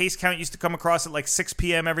 that case count used to come across at like 6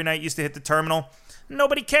 p.m. every night, used to hit the terminal.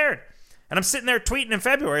 Nobody cared. And I'm sitting there tweeting in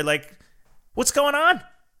February like, what's going on?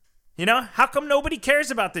 How come nobody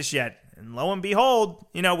cares about this yet? And lo and behold,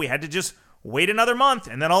 we had to just wait another month.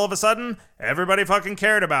 And then all of a sudden, everybody fucking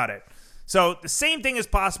cared about it. So the same thing is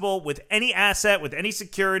possible with any asset, with any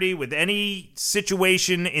security, with any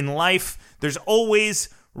situation in life. There's always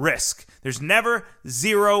risk. There's never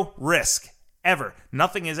zero risk, ever.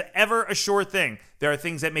 Nothing is ever a sure thing. There are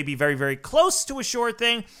things that may be very, very close to a sure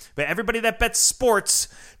thing, but everybody that bets sports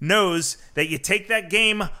knows that you take that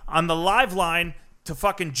game on the live line to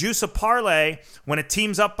fucking juice a parlay when a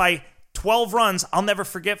team's up by 12 runs. I'll never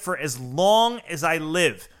forget, for as long as I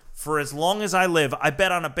live, I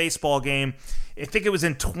bet on a baseball game. I think it was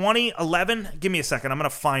in 2011. Give me a second. I'm going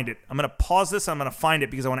to find it. I'm going to pause this. I'm going to find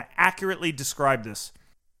it because I want to accurately describe this.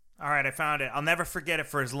 All right, I found it. I'll never forget it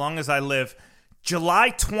for as long as I live.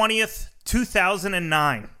 July 20th,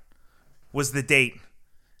 2009 was the date.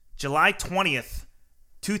 July 20th,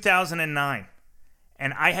 2009.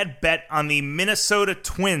 And I had bet on the Minnesota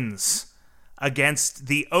Twins against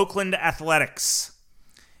the Oakland Athletics.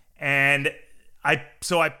 And I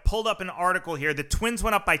pulled up an article here. The Twins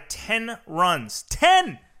went up by 10 runs.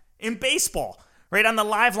 10 in baseball. Right on the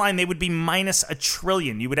live line, they would be minus $1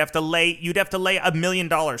 trillion. You'd have to lay $1 million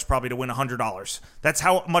probably to win $100. That's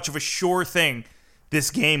how much of a sure thing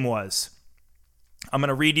this game was. I'm going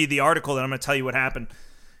to read you the article, and I'm going to tell you what happened.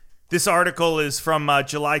 This article is from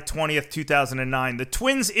July 20th, 2009. The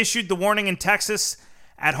Twins issued the warning in Texas.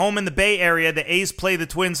 At home in the Bay Area, the A's play the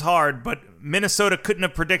Twins hard, but Minnesota couldn't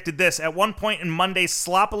have predicted this. At one point in Monday's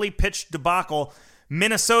sloppily pitched debacle,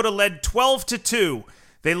 Minnesota led 12-2.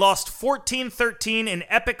 They lost 14-13 in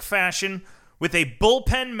epic fashion with a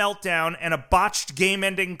bullpen meltdown and a botched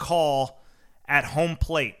game-ending call at home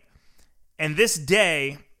plate. And this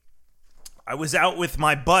day, I was out with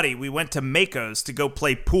my buddy. We went to Mako's to go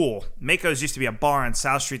play pool. Mako's used to be a bar on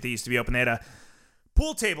South Street that used to be open. They had a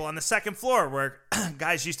pool table on the second floor where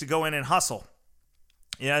guys used to go in and hustle.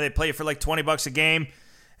 You know, they play you for like $20 a game.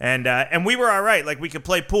 And we were all right. Like, we could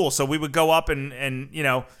play pool. So we would go up and you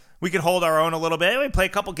know, we could hold our own a little bit. We'd play a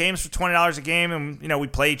couple games for $20 a game, and, you know,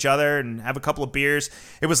 we'd play each other and have a couple of beers.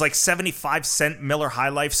 It was like 75-cent Miller High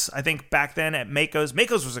Lifes, I think, back then at Mako's.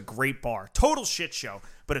 Mako's was a great bar. Total shit show,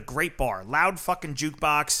 but a great bar. Loud fucking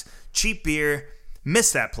jukebox, cheap beer.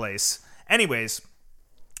 Miss that place.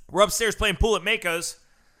 We're upstairs playing pool at Mako's,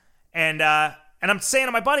 and I'm saying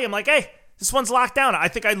to my buddy, I'm like, hey, this one's locked down. I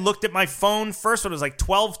think I looked at my phone first when it was like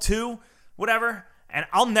 12-2, whatever. And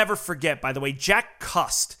I'll never forget, by the way, Jack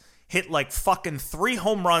Cust hit like fucking 3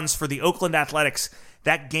 home runs for the Oakland Athletics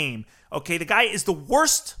that game. Okay, the guy is the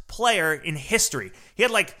worst player in history.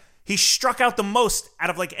 He struck out the most out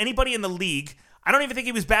of like anybody in the league. I don't even think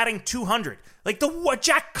he was batting 200. Like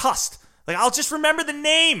Jack Cust. Like, I'll just remember the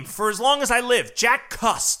name for as long as I live. Jack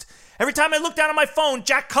Cust. Every time I look down at my phone,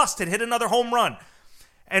 Jack Cust had hit another home run.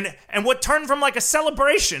 And what turned from like a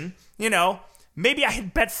celebration, you know, maybe I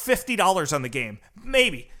had bet $50 on the game.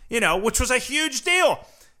 Maybe, you know, which was a huge deal.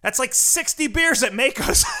 That's like 60 beers at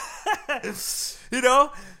Mako's. You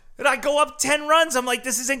know? And I go up 10 runs. I'm like,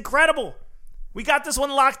 this is incredible. We got this one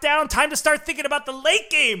locked down. Time to start thinking about the late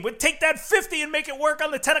game. We'd take that 50 and make it work on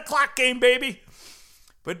the 10 o'clock game, baby.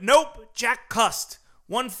 But nope, Jack Cust.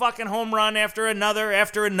 One fucking home run after another,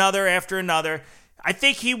 after another, after another. I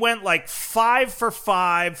think he went like 5 for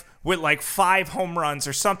 5 with like 5 home runs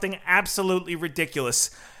or something absolutely ridiculous.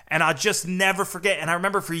 And I'll just never forget. And I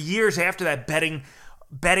remember for years after that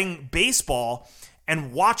betting baseball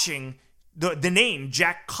and watching the name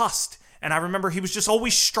Jack Cust. And I remember he was just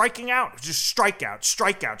always striking out. Just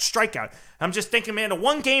strikeout. I'm just thinking, man, the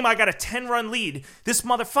one game I got a 10-run lead, this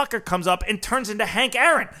motherfucker comes up and turns into Hank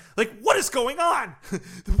Aaron. Like, what is going on?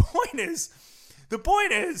 The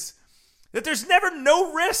point is that there's never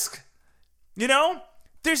no risk. You know?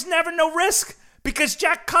 There's never no risk because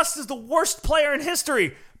Jack Cust is the worst player in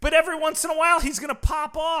history. But every once in a while, he's going to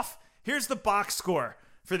pop off. Here's the box score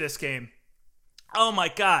for this game. Oh, my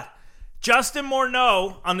God. Justin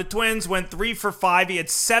Morneau on the Twins went 3 for 5. He had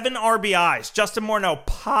 7 RBIs. Justin Morneau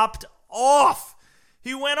popped off.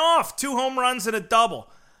 He went off. 2 home runs and a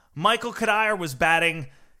double. Michael Kadire was batting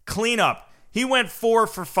cleanup. He went 4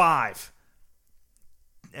 for 5.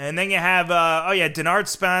 And then you have, Denard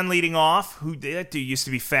Spahn leading off. That dude used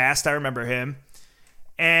to be fast. I remember him.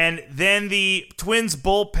 And then the Twins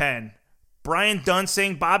bullpen. Brian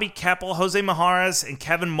Dunsing, Bobby Keppel, Jose Majaras, and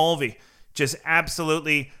Kevin Mulvey just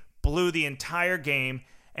absolutely blew the entire game.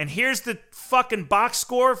 And here's the fucking box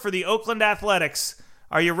score for the Oakland Athletics.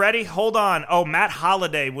 Are you ready? Hold on. Oh, Matt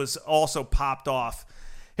Holliday was also popped off.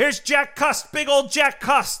 Here's Jack Cust, big old Jack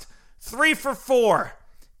Cust. 3 for 4.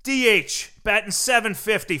 DH, batting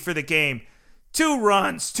 .750 for the game. 2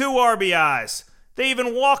 runs, 2 RBIs. They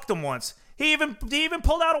even walked him once. He even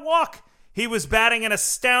pulled out a walk. He was batting an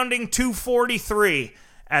astounding .243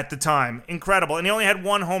 at the time. Incredible. And he only had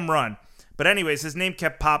 1 home run. But anyways, his name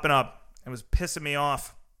kept popping up. It was pissing me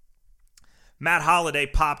off. Matt Holliday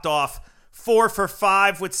popped off 4 for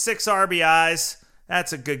 5 with 6 RBIs.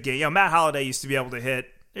 That's a good game. You know, Matt Holliday used to be able to hit.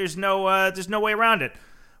 There's no way around it.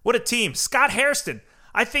 What a team. Scott Hairston.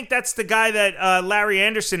 I think that's the guy that Larry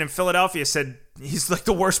Anderson in Philadelphia said he's like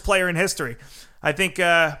the worst player in history. I think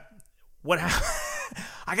what happened?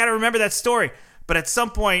 I got to remember that story. But at some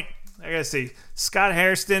point, I got to see. Scott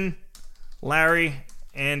Hairston, Larry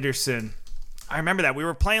Anderson. I remember that. We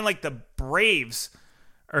were playing like the Braves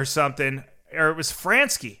or something. Or it was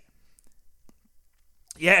Fransky.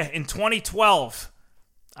 Yeah, in 2012.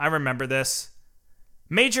 I remember this.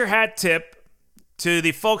 Major hat tip to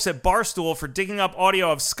the folks at Barstool for digging up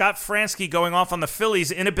audio of Scott Fransky going off on the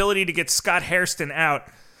Phillies' inability to get Scott Hairston out.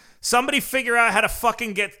 Somebody figure out how to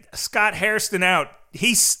fucking get Scott Hairston out.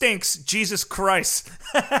 He stinks. Jesus Christ.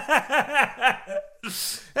 That's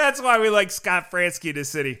why we like Scott Fransky in the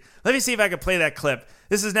city. Let me see if I can play that clip.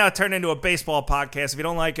 This is now turned into a baseball podcast. If you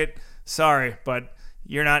don't like it, sorry, but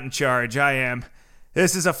you're not in charge. I am.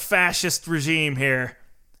 This is a fascist regime here.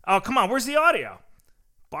 Oh, come on. Where's the audio?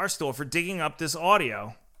 Barstool for digging up this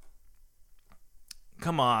audio.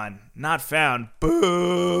 Come on. Not found.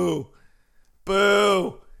 Boo.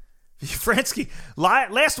 Boo. Fransky,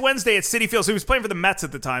 last Wednesday at Citi Field, so he was playing for the Mets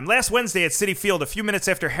at the time. Last Wednesday at Citi Field, a few minutes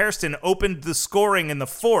after Hairston opened the scoring in the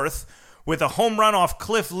fourth with a home run off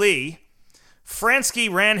Cliff Lee,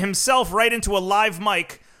 Fransky ran himself right into a live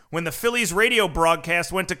mic when the Phillies radio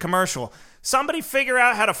broadcast went to commercial. Somebody figure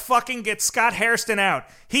out how to fucking get Scott Hairston out.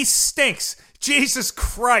 He stinks. Jesus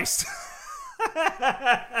Christ.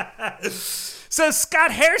 So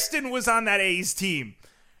Scott Hairston was on that A's team.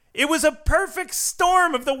 It was a perfect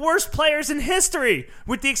storm of the worst players in history,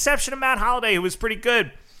 with the exception of Matt Holliday, who was pretty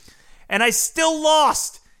good. And I still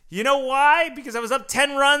lost. You know why? Because I was up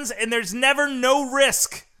 10 runs, and there's never no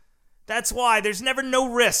risk. That's why. There's never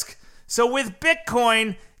no risk. So with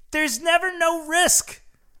Bitcoin, there's never no risk.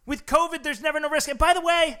 With COVID, there's never no risk. And by the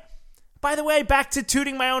way, back to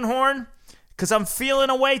tooting my own horn, because I'm feeling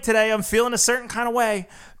a way today. I'm feeling a certain kind of way.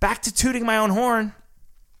 Back to tooting my own horn.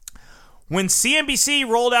 When CNBC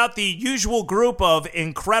rolled out the usual group of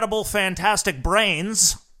incredible, fantastic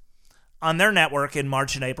brains on their network in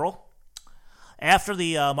March and April, after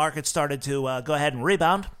the market started to go ahead and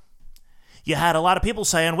rebound, you had a lot of people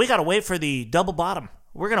saying, we got to wait for the double bottom.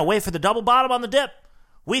 We're going to wait for the double bottom on the dip.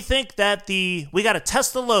 We think that we got to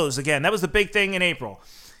test the lows again. That was the big thing in April.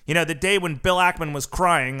 You know, the day when Bill Ackman was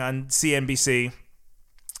crying on CNBC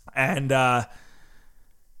and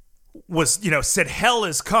said hell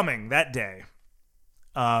is coming that day.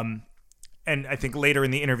 And I think later in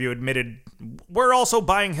the interview admitted we're also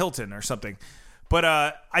buying Hilton or something. But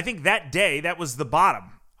I think that day, that was the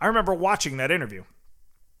bottom. I remember watching that interview.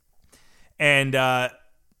 And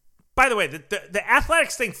by the way, the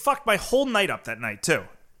athletics thing fucked my whole night up that night too.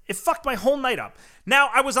 It fucked my whole night up. Now,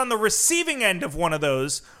 I was on the receiving end of one of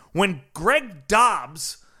those when Greg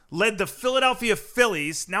Dobbs led the Philadelphia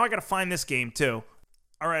Phillies. Now I got to find this game too.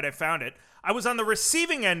 All right, I found it. I was on the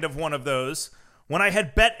receiving end of one of those when I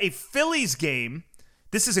had bet a Phillies game.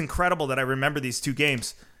 This is incredible that I remember these two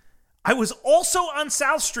games. I was also on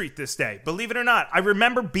South Street this day, believe it or not. I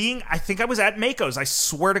remember I think I was at Mako's. I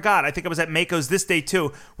swear to God, I think I was at Mako's this day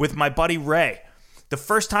too with my buddy Ray. The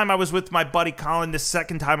first time I was with my buddy Colin, the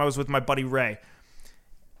second time I was with my buddy Ray.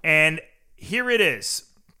 And here it is.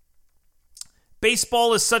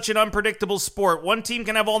 Baseball is such an unpredictable sport. One team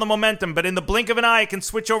can have all the momentum, but in the blink of an eye, it can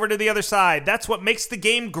switch over to the other side. That's what makes the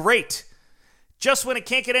game great. Just when it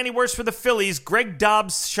can't get any worse for the Phillies, Greg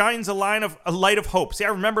Dobbs shines a light of hope. See, I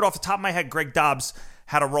remembered off the top of my head, Greg Dobbs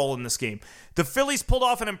had a role in this game. The Phillies pulled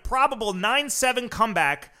off an improbable 9-7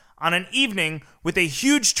 comeback on an evening with a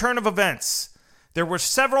huge turn of events. There were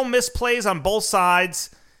several misplays on both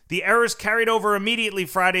sides. The errors carried over immediately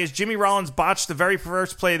Friday as Jimmy Rollins botched the very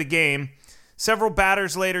first play of the game. Several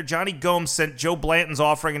batters later, Johnny Gomes sent Joe Blanton's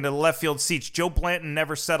offering into the left field seats. Joe Blanton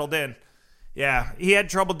never settled in. Yeah, he had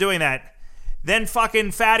trouble doing that. Then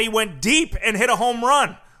fucking Fatty went deep and hit a home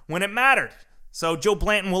run when it mattered. So Joe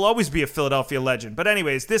Blanton will always be a Philadelphia legend. But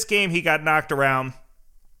anyways, this game he got knocked around.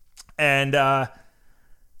 And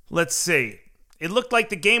let's see. It looked like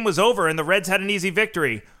the game was over and the Reds had an easy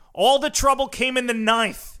victory. All the trouble came in the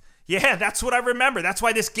ninth. Yeah, that's what I remember. That's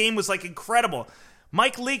why this game was like incredible.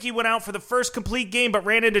 Mike Leakey went out for the first complete game but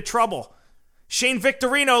ran into trouble. Shane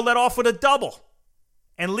Victorino led off with a double,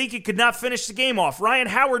 and Leakey could not finish the game off. Ryan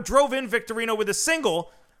Howard drove in Victorino with a single,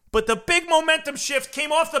 but the big momentum shift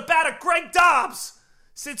came off the bat of Greg Dobbs.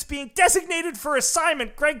 Since being designated for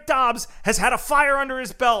assignment, Greg Dobbs has had a fire under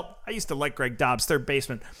his belt. I used to like Greg Dobbs, third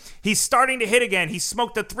baseman. He's starting to hit again. He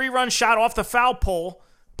smoked a 3-run shot off the foul pole,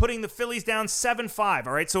 putting the Phillies down 7-5.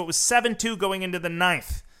 All right, so it was 7-2 going into the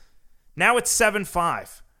ninth. Now it's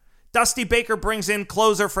 7-5. Dusty Baker brings in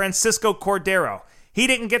closer Francisco Cordero. He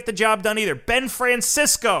didn't get the job done either. Ben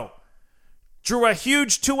Francisco drew a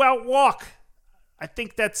huge 2-out walk. I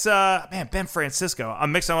think that's, Ben Francisco.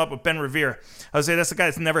 I'm mixing him up with Ben Revere. I would say that's the guy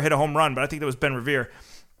that's never hit a home run, but I think that was Ben Revere.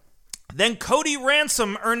 Then Cody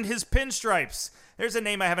Ransom earned his pinstripes. There's a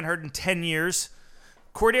name I haven't heard in 10 years.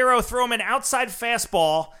 Cordero threw him an outside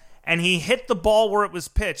fastball, and he hit the ball where it was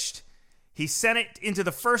pitched. He sent it into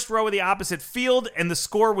the first row of the opposite field, and the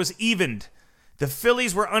score was evened. The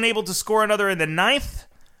Phillies were unable to score another in the ninth,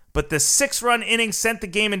 but the 6-run inning sent the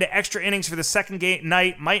game into extra innings for the second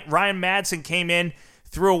night. Ryan Madsen came in,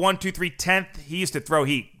 threw a 1-2-3 10th. He used to throw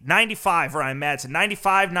heat. 95, Ryan Madsen.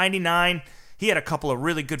 95, 99. He had a couple of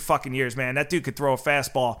really good fucking years, man. That dude could throw a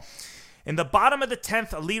fastball. In the bottom of the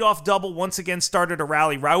 10th, a leadoff double once again started a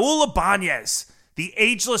rally. Raul Ibanez, the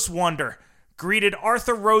ageless wonder, greeted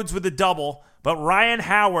Arthur Rhodes with a double, but Ryan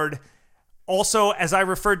Howard, also as I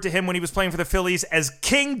referred to him when he was playing for the Phillies as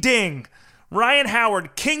King Ding, Ryan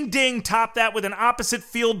Howard, King Ding, topped that with an opposite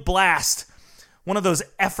field blast. One of those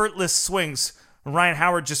effortless swings. Ryan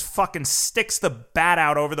Howard just fucking sticks the bat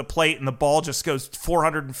out over the plate and the ball just goes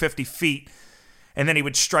 450 feet. And then he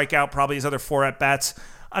would strike out probably his other 4 at-bats.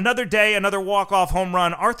 Another day, another walk-off home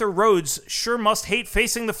run. Arthur Rhodes sure must hate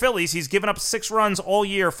facing the Phillies. He's given up 6 runs all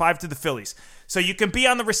year, 5 to the Phillies. So you can be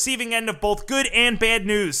on the receiving end of both good and bad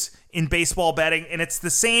news in baseball betting, and it's the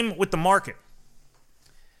same with the market.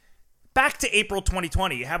 Back to April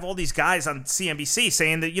 2020, you have all these guys on CNBC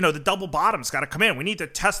saying that, the double bottom's got to come in. We need to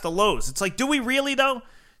test the lows. It's like, do we really, though?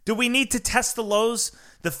 Do we need to test the lows?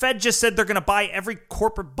 The Fed just said they're going to buy every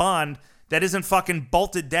corporate bond that isn't fucking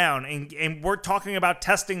bolted down, and we're talking about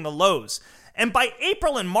testing the lows. And by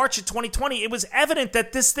April and March of 2020, it was evident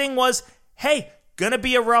that this thing was, hey, going to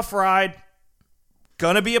be a rough ride,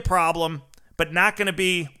 going to be a problem, but not going to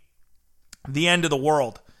be the end of the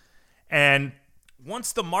world. And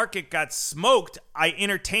once the market got smoked, I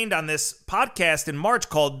entertained on this podcast in March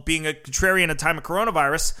called Being a Contrarian in a Time of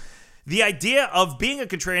Coronavirus, the idea of being a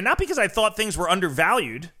contrarian, not because I thought things were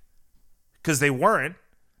undervalued, because they weren't,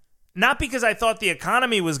 not because I thought the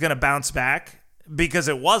economy was going to bounce back, because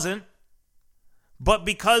it wasn't, but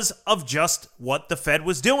because of just what the Fed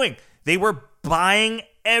was doing. They were buying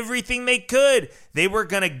everything they could. They were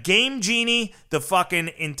going to game genie the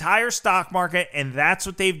fucking entire stock market, and that's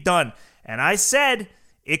what they've done. And I said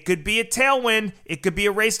it could be a tailwind. It could be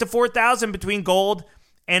a race to 4,000 between gold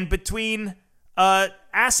and between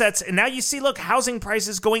assets. And now you see, look, housing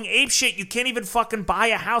prices going apeshit. You can't even fucking buy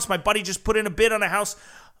a house. My buddy just put in a bid on a house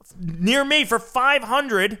near me for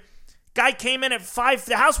 $500. Guy came in at $5.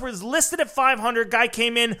 The house was listed at $500. Guy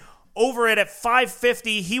came in over it at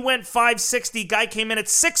 $550. He went $560. Guy came in at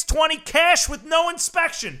 $620 cash with no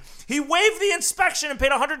inspection. He waived the inspection and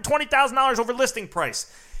paid $120,000 over listing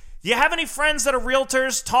price. You have any friends that are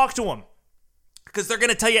realtors? Talk to them, because they're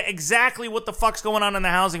going to tell you exactly what the fuck's going on in the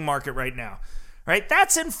housing market right now. Right?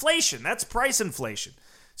 That's inflation. That's price inflation.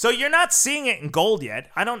 So you're not seeing it in gold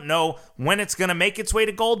yet. I don't know when it's going to make its way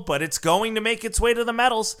to gold, but it's going to make its way to the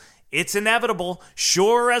metals. It's inevitable.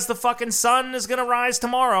 Sure as the fucking sun is going to rise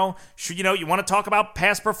tomorrow. You want to talk about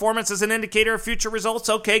past performance as an indicator of future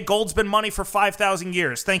results? Okay, gold's been money for 5,000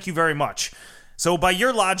 years. Thank you very much. So by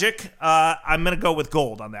your logic, I'm going to go with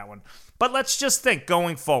gold on that one. But let's just think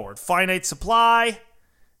going forward. Finite supply,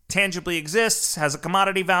 tangibly exists, has a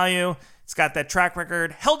commodity value. It's got that track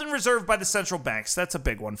record, held in reserve by the central banks. That's a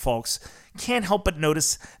big one, folks. Can't help but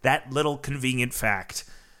notice that little convenient fact.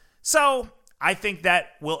 So I think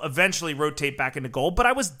that will eventually rotate back into gold, but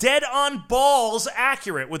I was dead on balls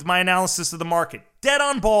accurate with my analysis of the market. Dead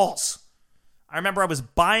on balls. I remember I was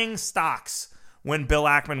buying stocks when Bill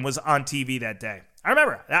Ackman was on TV that day. I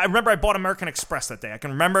remember I bought American Express that day. I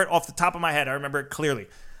can remember it off the top of my head. I remember it clearly.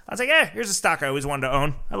 I was like, here's a stock I always wanted to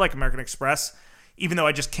own. I like American Express, even though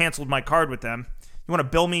I just canceled my card with them. You want to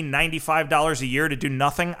bill me $95 a year to do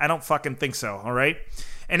nothing? I don't fucking think so, all right?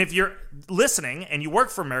 And if you're listening and you work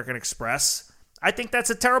for American Express, I think that's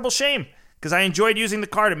a terrible shame, because I enjoyed using the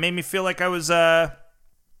card. It made me feel like I was, it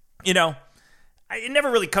never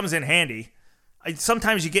really comes in handy.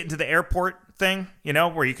 Sometimes you get into the airport thing,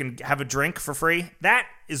 where you can have a drink for free. That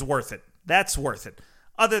is worth it. That's worth it.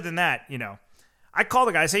 Other than that, I call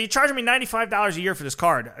the guy, I say, you're charging me $95 a year for this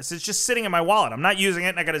card. I said, it's just sitting in my wallet. I'm not using it,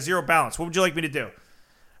 and I got a zero balance. What would you like me to do?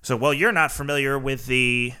 So, well, you're not familiar with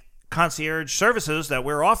the concierge services that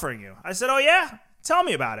we're offering you. I said, oh, yeah? Tell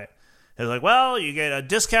me about it. They're like, well, you get a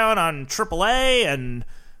discount on AAA and,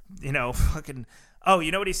 fucking... Oh,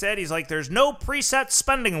 you know what he said? He's like, there's no preset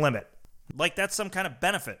spending limit. Like that's some kind of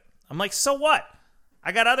benefit. I'm like, so what?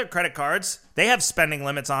 I got other credit cards. They have spending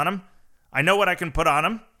limits on them. I know what I can put on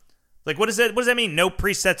them. Like, what does that mean? No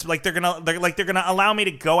presets. Like they're gonna allow me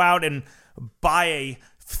to go out and buy a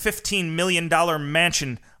 $15 million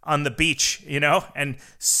mansion on the beach, and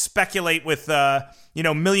speculate with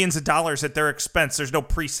millions of dollars at their expense. There's no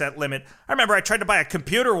preset limit. I remember I tried to buy a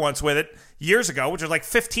computer once with it years ago, which was like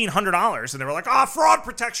 $1,500, and they were like, fraud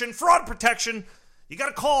protection. You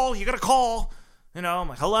gotta call. I'm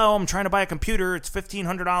like, hello, I'm trying to buy a computer. It's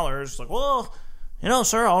 $1,500. Like, well,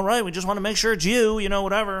 sir, all right. We just want to make sure it's you,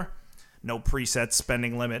 whatever. No preset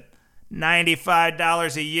spending limit.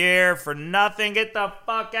 $95 a year for nothing. Get the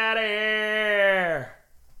fuck out of here.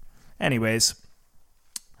 Anyways.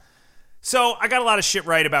 So I got a lot of shit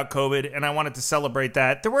right about COVID, and I wanted to celebrate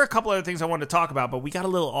that. There were a couple other things I wanted to talk about, but we got a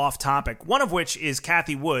little off topic. One of which is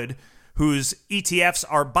Cathie Wood, whose ETFs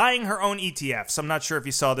are buying her own ETFs. I'm not sure if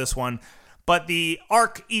you saw this one, but the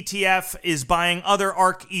ARK ETF is buying other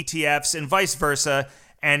ARK ETFs and vice versa,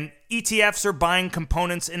 and ETFs are buying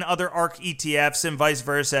components in other ARK ETFs and vice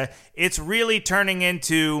versa. It's really turning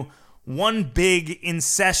into one big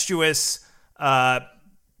incestuous,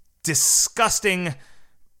 disgusting,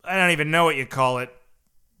 I don't even know what you call it,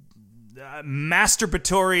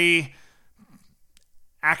 masturbatory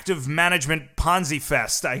active management Ponzi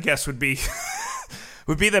fest, I guess would be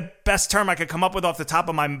the best term I could come up with off the top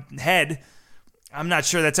of my head. I'm not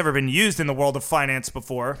sure that's ever been used in the world of finance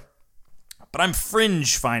before, but I'm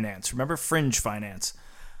fringe finance. Remember fringe finance?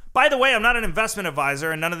 By the way, I'm not an investment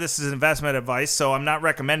advisor, and none of this is investment advice, so I'm not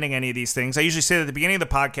recommending any of these things. I usually say that at the beginning of the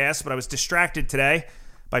podcast, but I was distracted today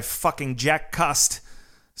by fucking Jack Cust,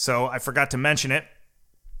 so I forgot to mention it.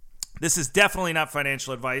 This is definitely not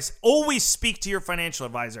financial advice. Always speak to your financial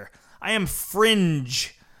advisor. I am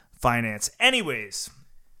fringe finance. Anyways,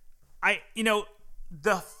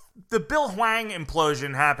 the Bill Hwang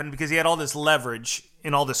implosion happened because he had all this leverage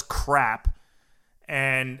in all this crap,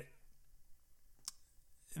 and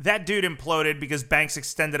that dude imploded because banks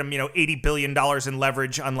extended him, $80 billion in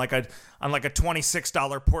leverage on like a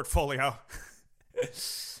 $26 portfolio.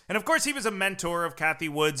 And of course, he was a mentor of Cathie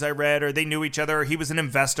Wood's, I read, or they knew each other, or he was an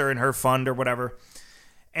investor in her fund or whatever.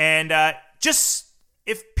 And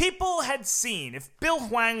if people had seen, if Bill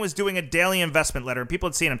Hwang was doing a daily investment letter and people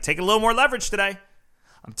had seen, I'm taking a little more leverage today.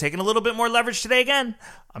 I'm taking a little bit more leverage today again.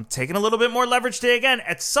 I'm taking a little bit more leverage today again.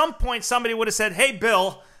 At some point, somebody would have said, hey,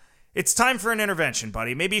 Bill, it's time for an intervention,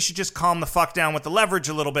 buddy. Maybe you should just calm the fuck down with the leverage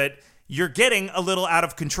a little bit. You're getting a little out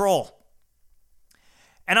of control.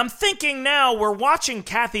 And I'm thinking now we're watching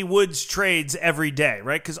Cathie Wood's trades every day,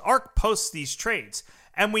 right? Because ARK posts these trades.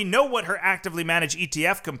 And we know what her actively managed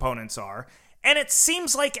ETF components are. And it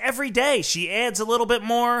seems like every day she adds a little bit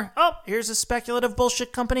more. Oh, here's a speculative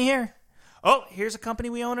bullshit company here. Oh, here's a company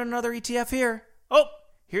we own in another ETF here. Oh,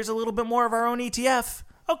 here's a little bit more of our own ETF.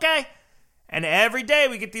 Okay. And every day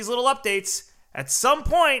we get these little updates. At some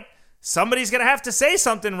point, somebody's going to have to say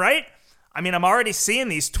something, right? I mean, I'm already seeing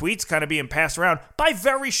these tweets kind of being passed around by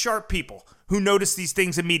very sharp people who notice these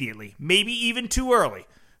things immediately, maybe even too early,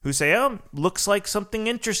 who say, oh, looks like something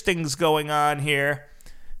interesting's going on here.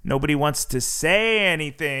 Nobody wants to say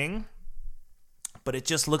anything, but it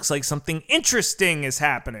just looks like something interesting is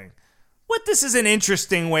happening. What, this is an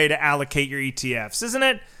interesting way to allocate your ETFs, isn't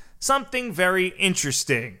it? Something very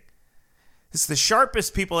interesting. It's the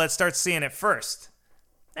sharpest people that start seeing it first.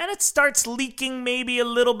 And it starts leaking maybe a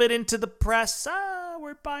little bit into the press.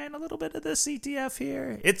 We're buying a little bit of this ETF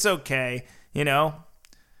here. It's okay,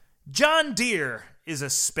 John Deere is a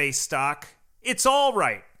space stock. It's all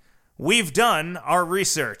right. We've done our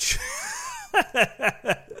research.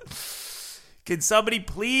 Can somebody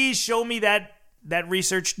please show me that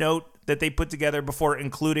research note that they put together before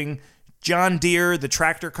including John Deere, the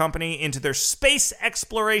tractor company, into their space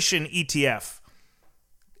exploration ETF?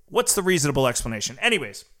 What's the reasonable explanation?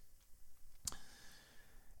 Anyways,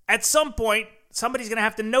 at some point, somebody's going to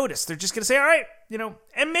have to notice. They're just going to say, all right,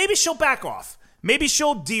 and maybe she'll back off. Maybe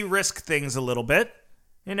she'll de-risk things a little bit,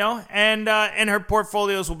 and her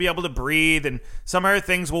portfolios will be able to breathe, and some of her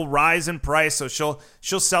things will rise in price, so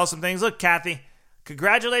she'll sell some things. Look, Cathie,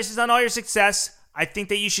 congratulations on all your success. I think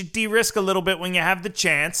that you should de-risk a little bit when you have the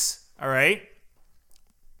chance, all right?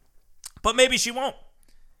 But maybe she won't.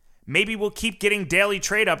 Maybe we'll keep getting daily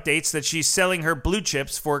trade updates that she's selling her blue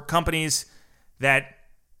chips for companies that,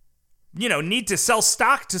 need to sell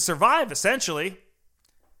stock to survive, essentially.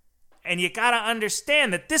 And you got to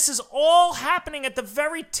understand that this is all happening at the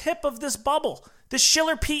very tip of this bubble. The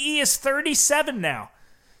Shiller PE is 37 now.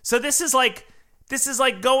 So this is like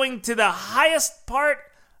going to the highest part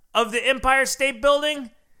of the Empire State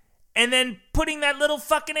Building and then putting that little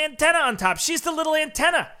fucking antenna on top. She's the little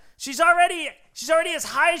antenna. She's already as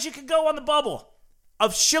high as you could go on the bubble.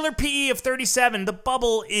 Of Shiller PE of 37, the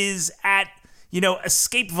bubble is at,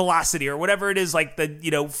 escape velocity or whatever it is, like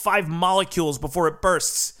the, 5 molecules before it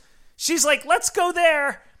bursts. She's like, let's go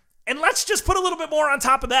there and let's just put a little bit more on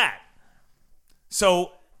top of that.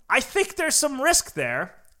 So I think there's some risk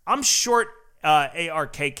there. I'm short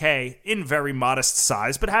ARKK in very modest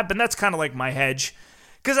size, but that's kind of like my hedge.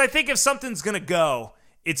 Because I think if something's going to go,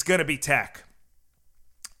 it's going to be tech.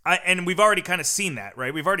 And we've already kind of seen that,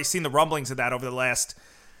 right? We've already seen the rumblings of that over the last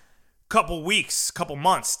couple weeks, couple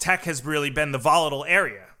months, tech has really been the volatile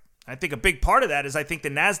area. I think a big part of that is I think the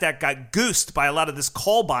NASDAQ got goosed by a lot of this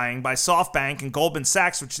call buying by SoftBank and Goldman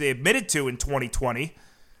Sachs, which they admitted to in 2020.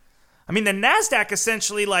 I mean, the NASDAQ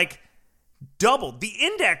essentially doubled. The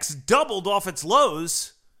index doubled off its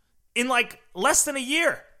lows in less than a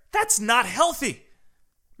year. That's not healthy.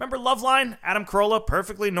 Remember Loveline? Adam Carolla,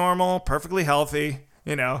 perfectly normal, perfectly healthy.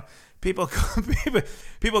 People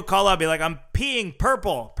call up, be like, I'm peeing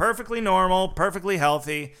purple, perfectly normal, perfectly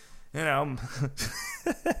healthy.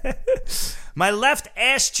 My left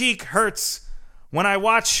ass cheek hurts when I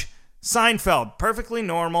watch Seinfeld, perfectly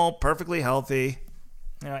normal, perfectly healthy.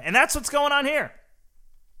 And that's what's going on here.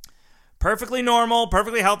 Perfectly normal,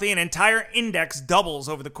 perfectly healthy, an entire index doubles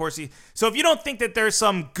over the course of... So if you don't think that there's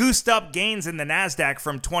some goosed up gains in the NASDAQ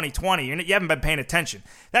from 2020, you haven't been paying attention.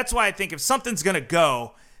 That's why I think if something's going to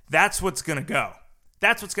go, that's what's going to go.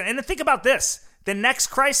 That's what's going to... And think about this. The next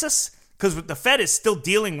crisis, because the Fed is still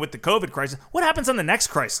dealing with the COVID crisis, what happens on the next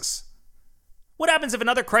crisis? What happens if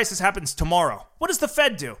another crisis happens tomorrow? What does the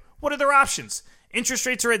Fed do? What are their options? Interest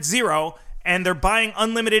rates are at 0, and they're buying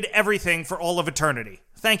unlimited everything for all of eternity.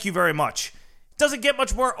 Thank you very much. It doesn't get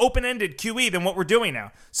much more open-ended QE than what we're doing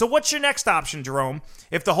now. So what's your next option, Jerome,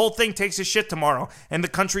 if the whole thing takes a shit tomorrow and the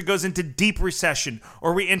country goes into deep recession,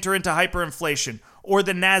 or we enter into hyperinflation, or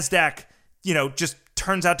the NASDAQ, just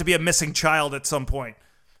turns out to be a missing child at some point?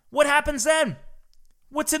 What happens then?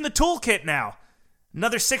 What's in the toolkit now?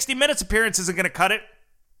 Another 60 Minutes appearance isn't going to cut it.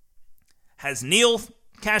 Has Neil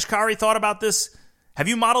Kashkari thought about this? Have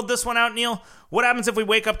you modeled this one out, Neil? What happens if we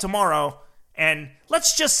wake up tomorrow and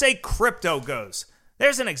let's just say crypto goes?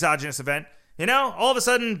 There's an exogenous event. All of a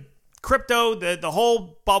sudden, crypto, the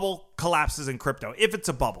whole bubble collapses in crypto, if it's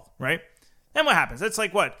a bubble, right? Then what happens? It's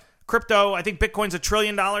like what? Crypto, I think Bitcoin's $1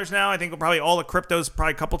 trillion now. I think probably all the crypto's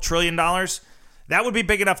probably a couple $1 trillion. That would be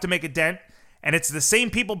big enough to make a dent. And it's the same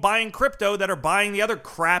people buying crypto that are buying the other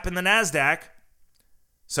crap in the NASDAQ.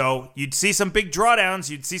 So you'd see some big drawdowns.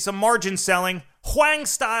 You'd see some margin selling. Huang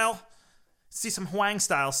style. See some Huang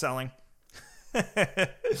style selling.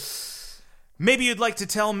 Maybe you'd like to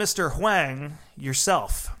tell Mr. Huang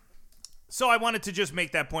yourself. So I wanted to just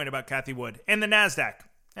make that point about Cathie Wood and the NASDAQ.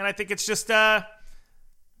 And I think it's just, I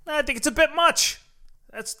think it's a bit much.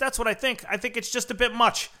 That's what I think. I think it's just a bit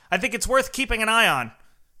much. I think it's worth keeping an eye on.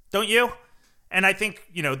 Don't you? And I think,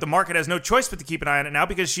 the market has no choice but to keep an eye on it now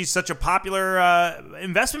because she's such a popular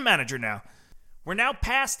investment manager now. We're now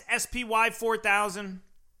past SPY 4000,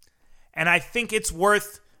 and I think it's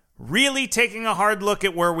worth really taking a hard look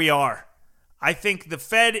at where we are. I think the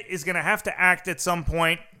Fed is going to have to act at some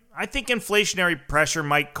point. I think inflationary pressure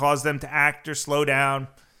might cause them to act or slow down.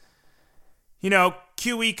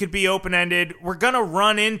 QE could be open-ended. We're going to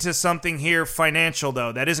run into something here financial,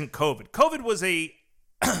 though, that isn't COVID. COVID was a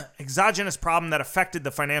exogenous problem that affected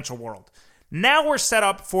the financial world. Now we're set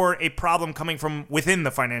up for a problem coming from within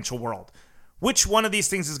the financial world. Which one of these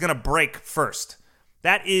things is going to break first?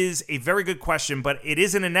 That is a very good question, but it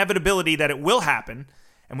is an inevitability that it will happen,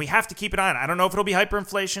 and we have to keep an eye on it. I don't know if it'll be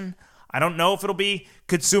hyperinflation. I don't know if it'll be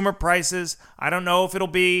consumer prices. I don't know if it'll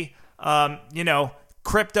be,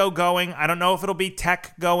 crypto going. I don't know if it'll be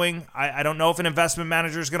tech going. I don't know if an investment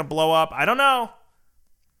manager is going to blow up. I don't know.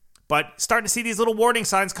 But starting to see these little warning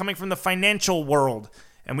signs coming from the financial world,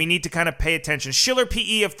 and we need to kind of pay attention. Schiller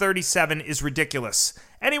PE of 37 is ridiculous.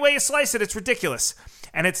 Any way you slice it, it's ridiculous.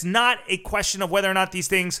 And it's not a question of whether or not these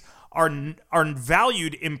things are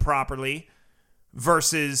valued improperly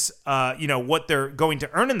versus, what they're going to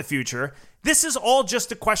earn in the future. This is all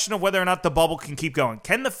just a question of whether or not the bubble can keep going.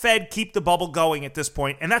 Can the Fed keep the bubble going at this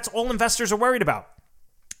point? And that's all investors are worried about.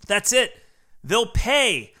 That's it. They'll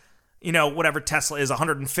pay, whatever Tesla is,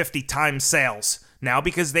 150 times sales now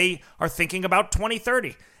because they are thinking about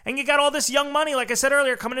 2030. And you got all this young money, like I said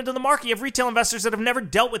earlier, coming into the market. You have retail investors that have never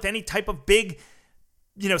dealt with any type of big,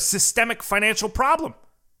 systemic financial problem.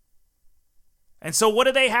 And so what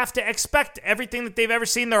do they have to expect? Everything that they've ever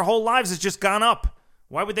seen their whole lives has just gone up.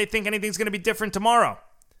 Why would they think anything's going to be different tomorrow?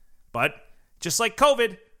 But just like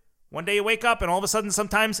COVID, one day you wake up and all of a sudden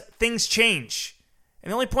sometimes things change.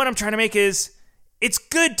 And the only point I'm trying to make is it's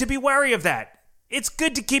good to be wary of that. It's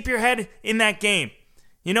good to keep your head in that game.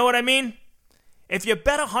 You know what I mean? If you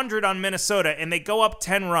bet 100 on Minnesota and they go up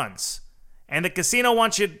 10 runs and the casino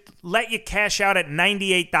wants you let you cash out at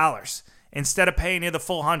 $98 instead of paying you the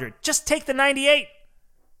full 100, just take the 98.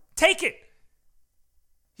 Take it.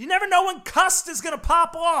 You never know when Cust is going to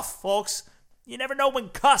pop off, folks. You never know when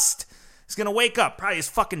Cust is going to wake up. Probably his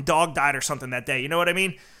fucking dog died or something that day. You know what I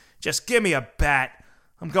mean? Just give me a bat.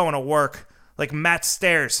 I'm going to work. Like Matt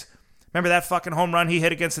Stairs. Remember that fucking home run he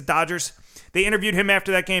hit against the Dodgers? They interviewed him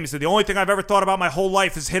after that game. He said, the only thing I've ever thought about my whole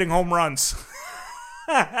life is hitting home runs.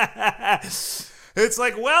 It's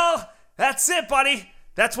like, well, that's it, buddy.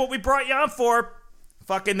 That's what we brought you on for.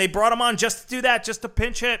 Fucking, they brought him on just to do that, just to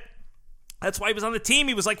pinch hit. That's why he was on the team.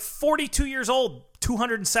 He was like 42 years old,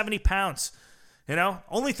 270 pounds. You know,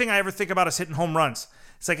 only thing I ever think about is hitting home runs.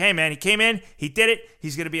 It's like, hey, man, he came in, he did it.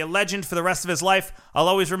 He's going to be a legend for the rest of his life. I'll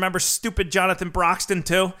always remember stupid Jonathan Broxton,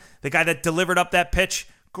 too, the guy that delivered up that pitch.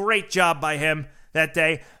 Great job by him that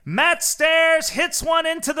day. Matt Stairs hits one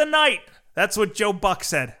into the night. That's what Joe Buck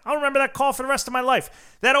said. I'll remember that call for the rest of my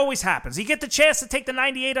life. That always happens. You get the chance to take the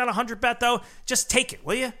 98 on 100 bet, though, just take it,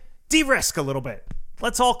 will you? De-risk a little bit.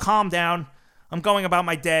 Let's all calm down. I'm going about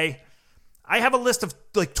my day. I have a list of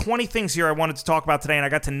like 20 things here I wanted to talk about today, and I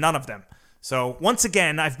got to none of them. So, once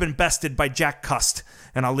again, I've been bested by Jack Cust,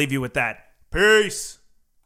 and I'll leave you with that. Peace.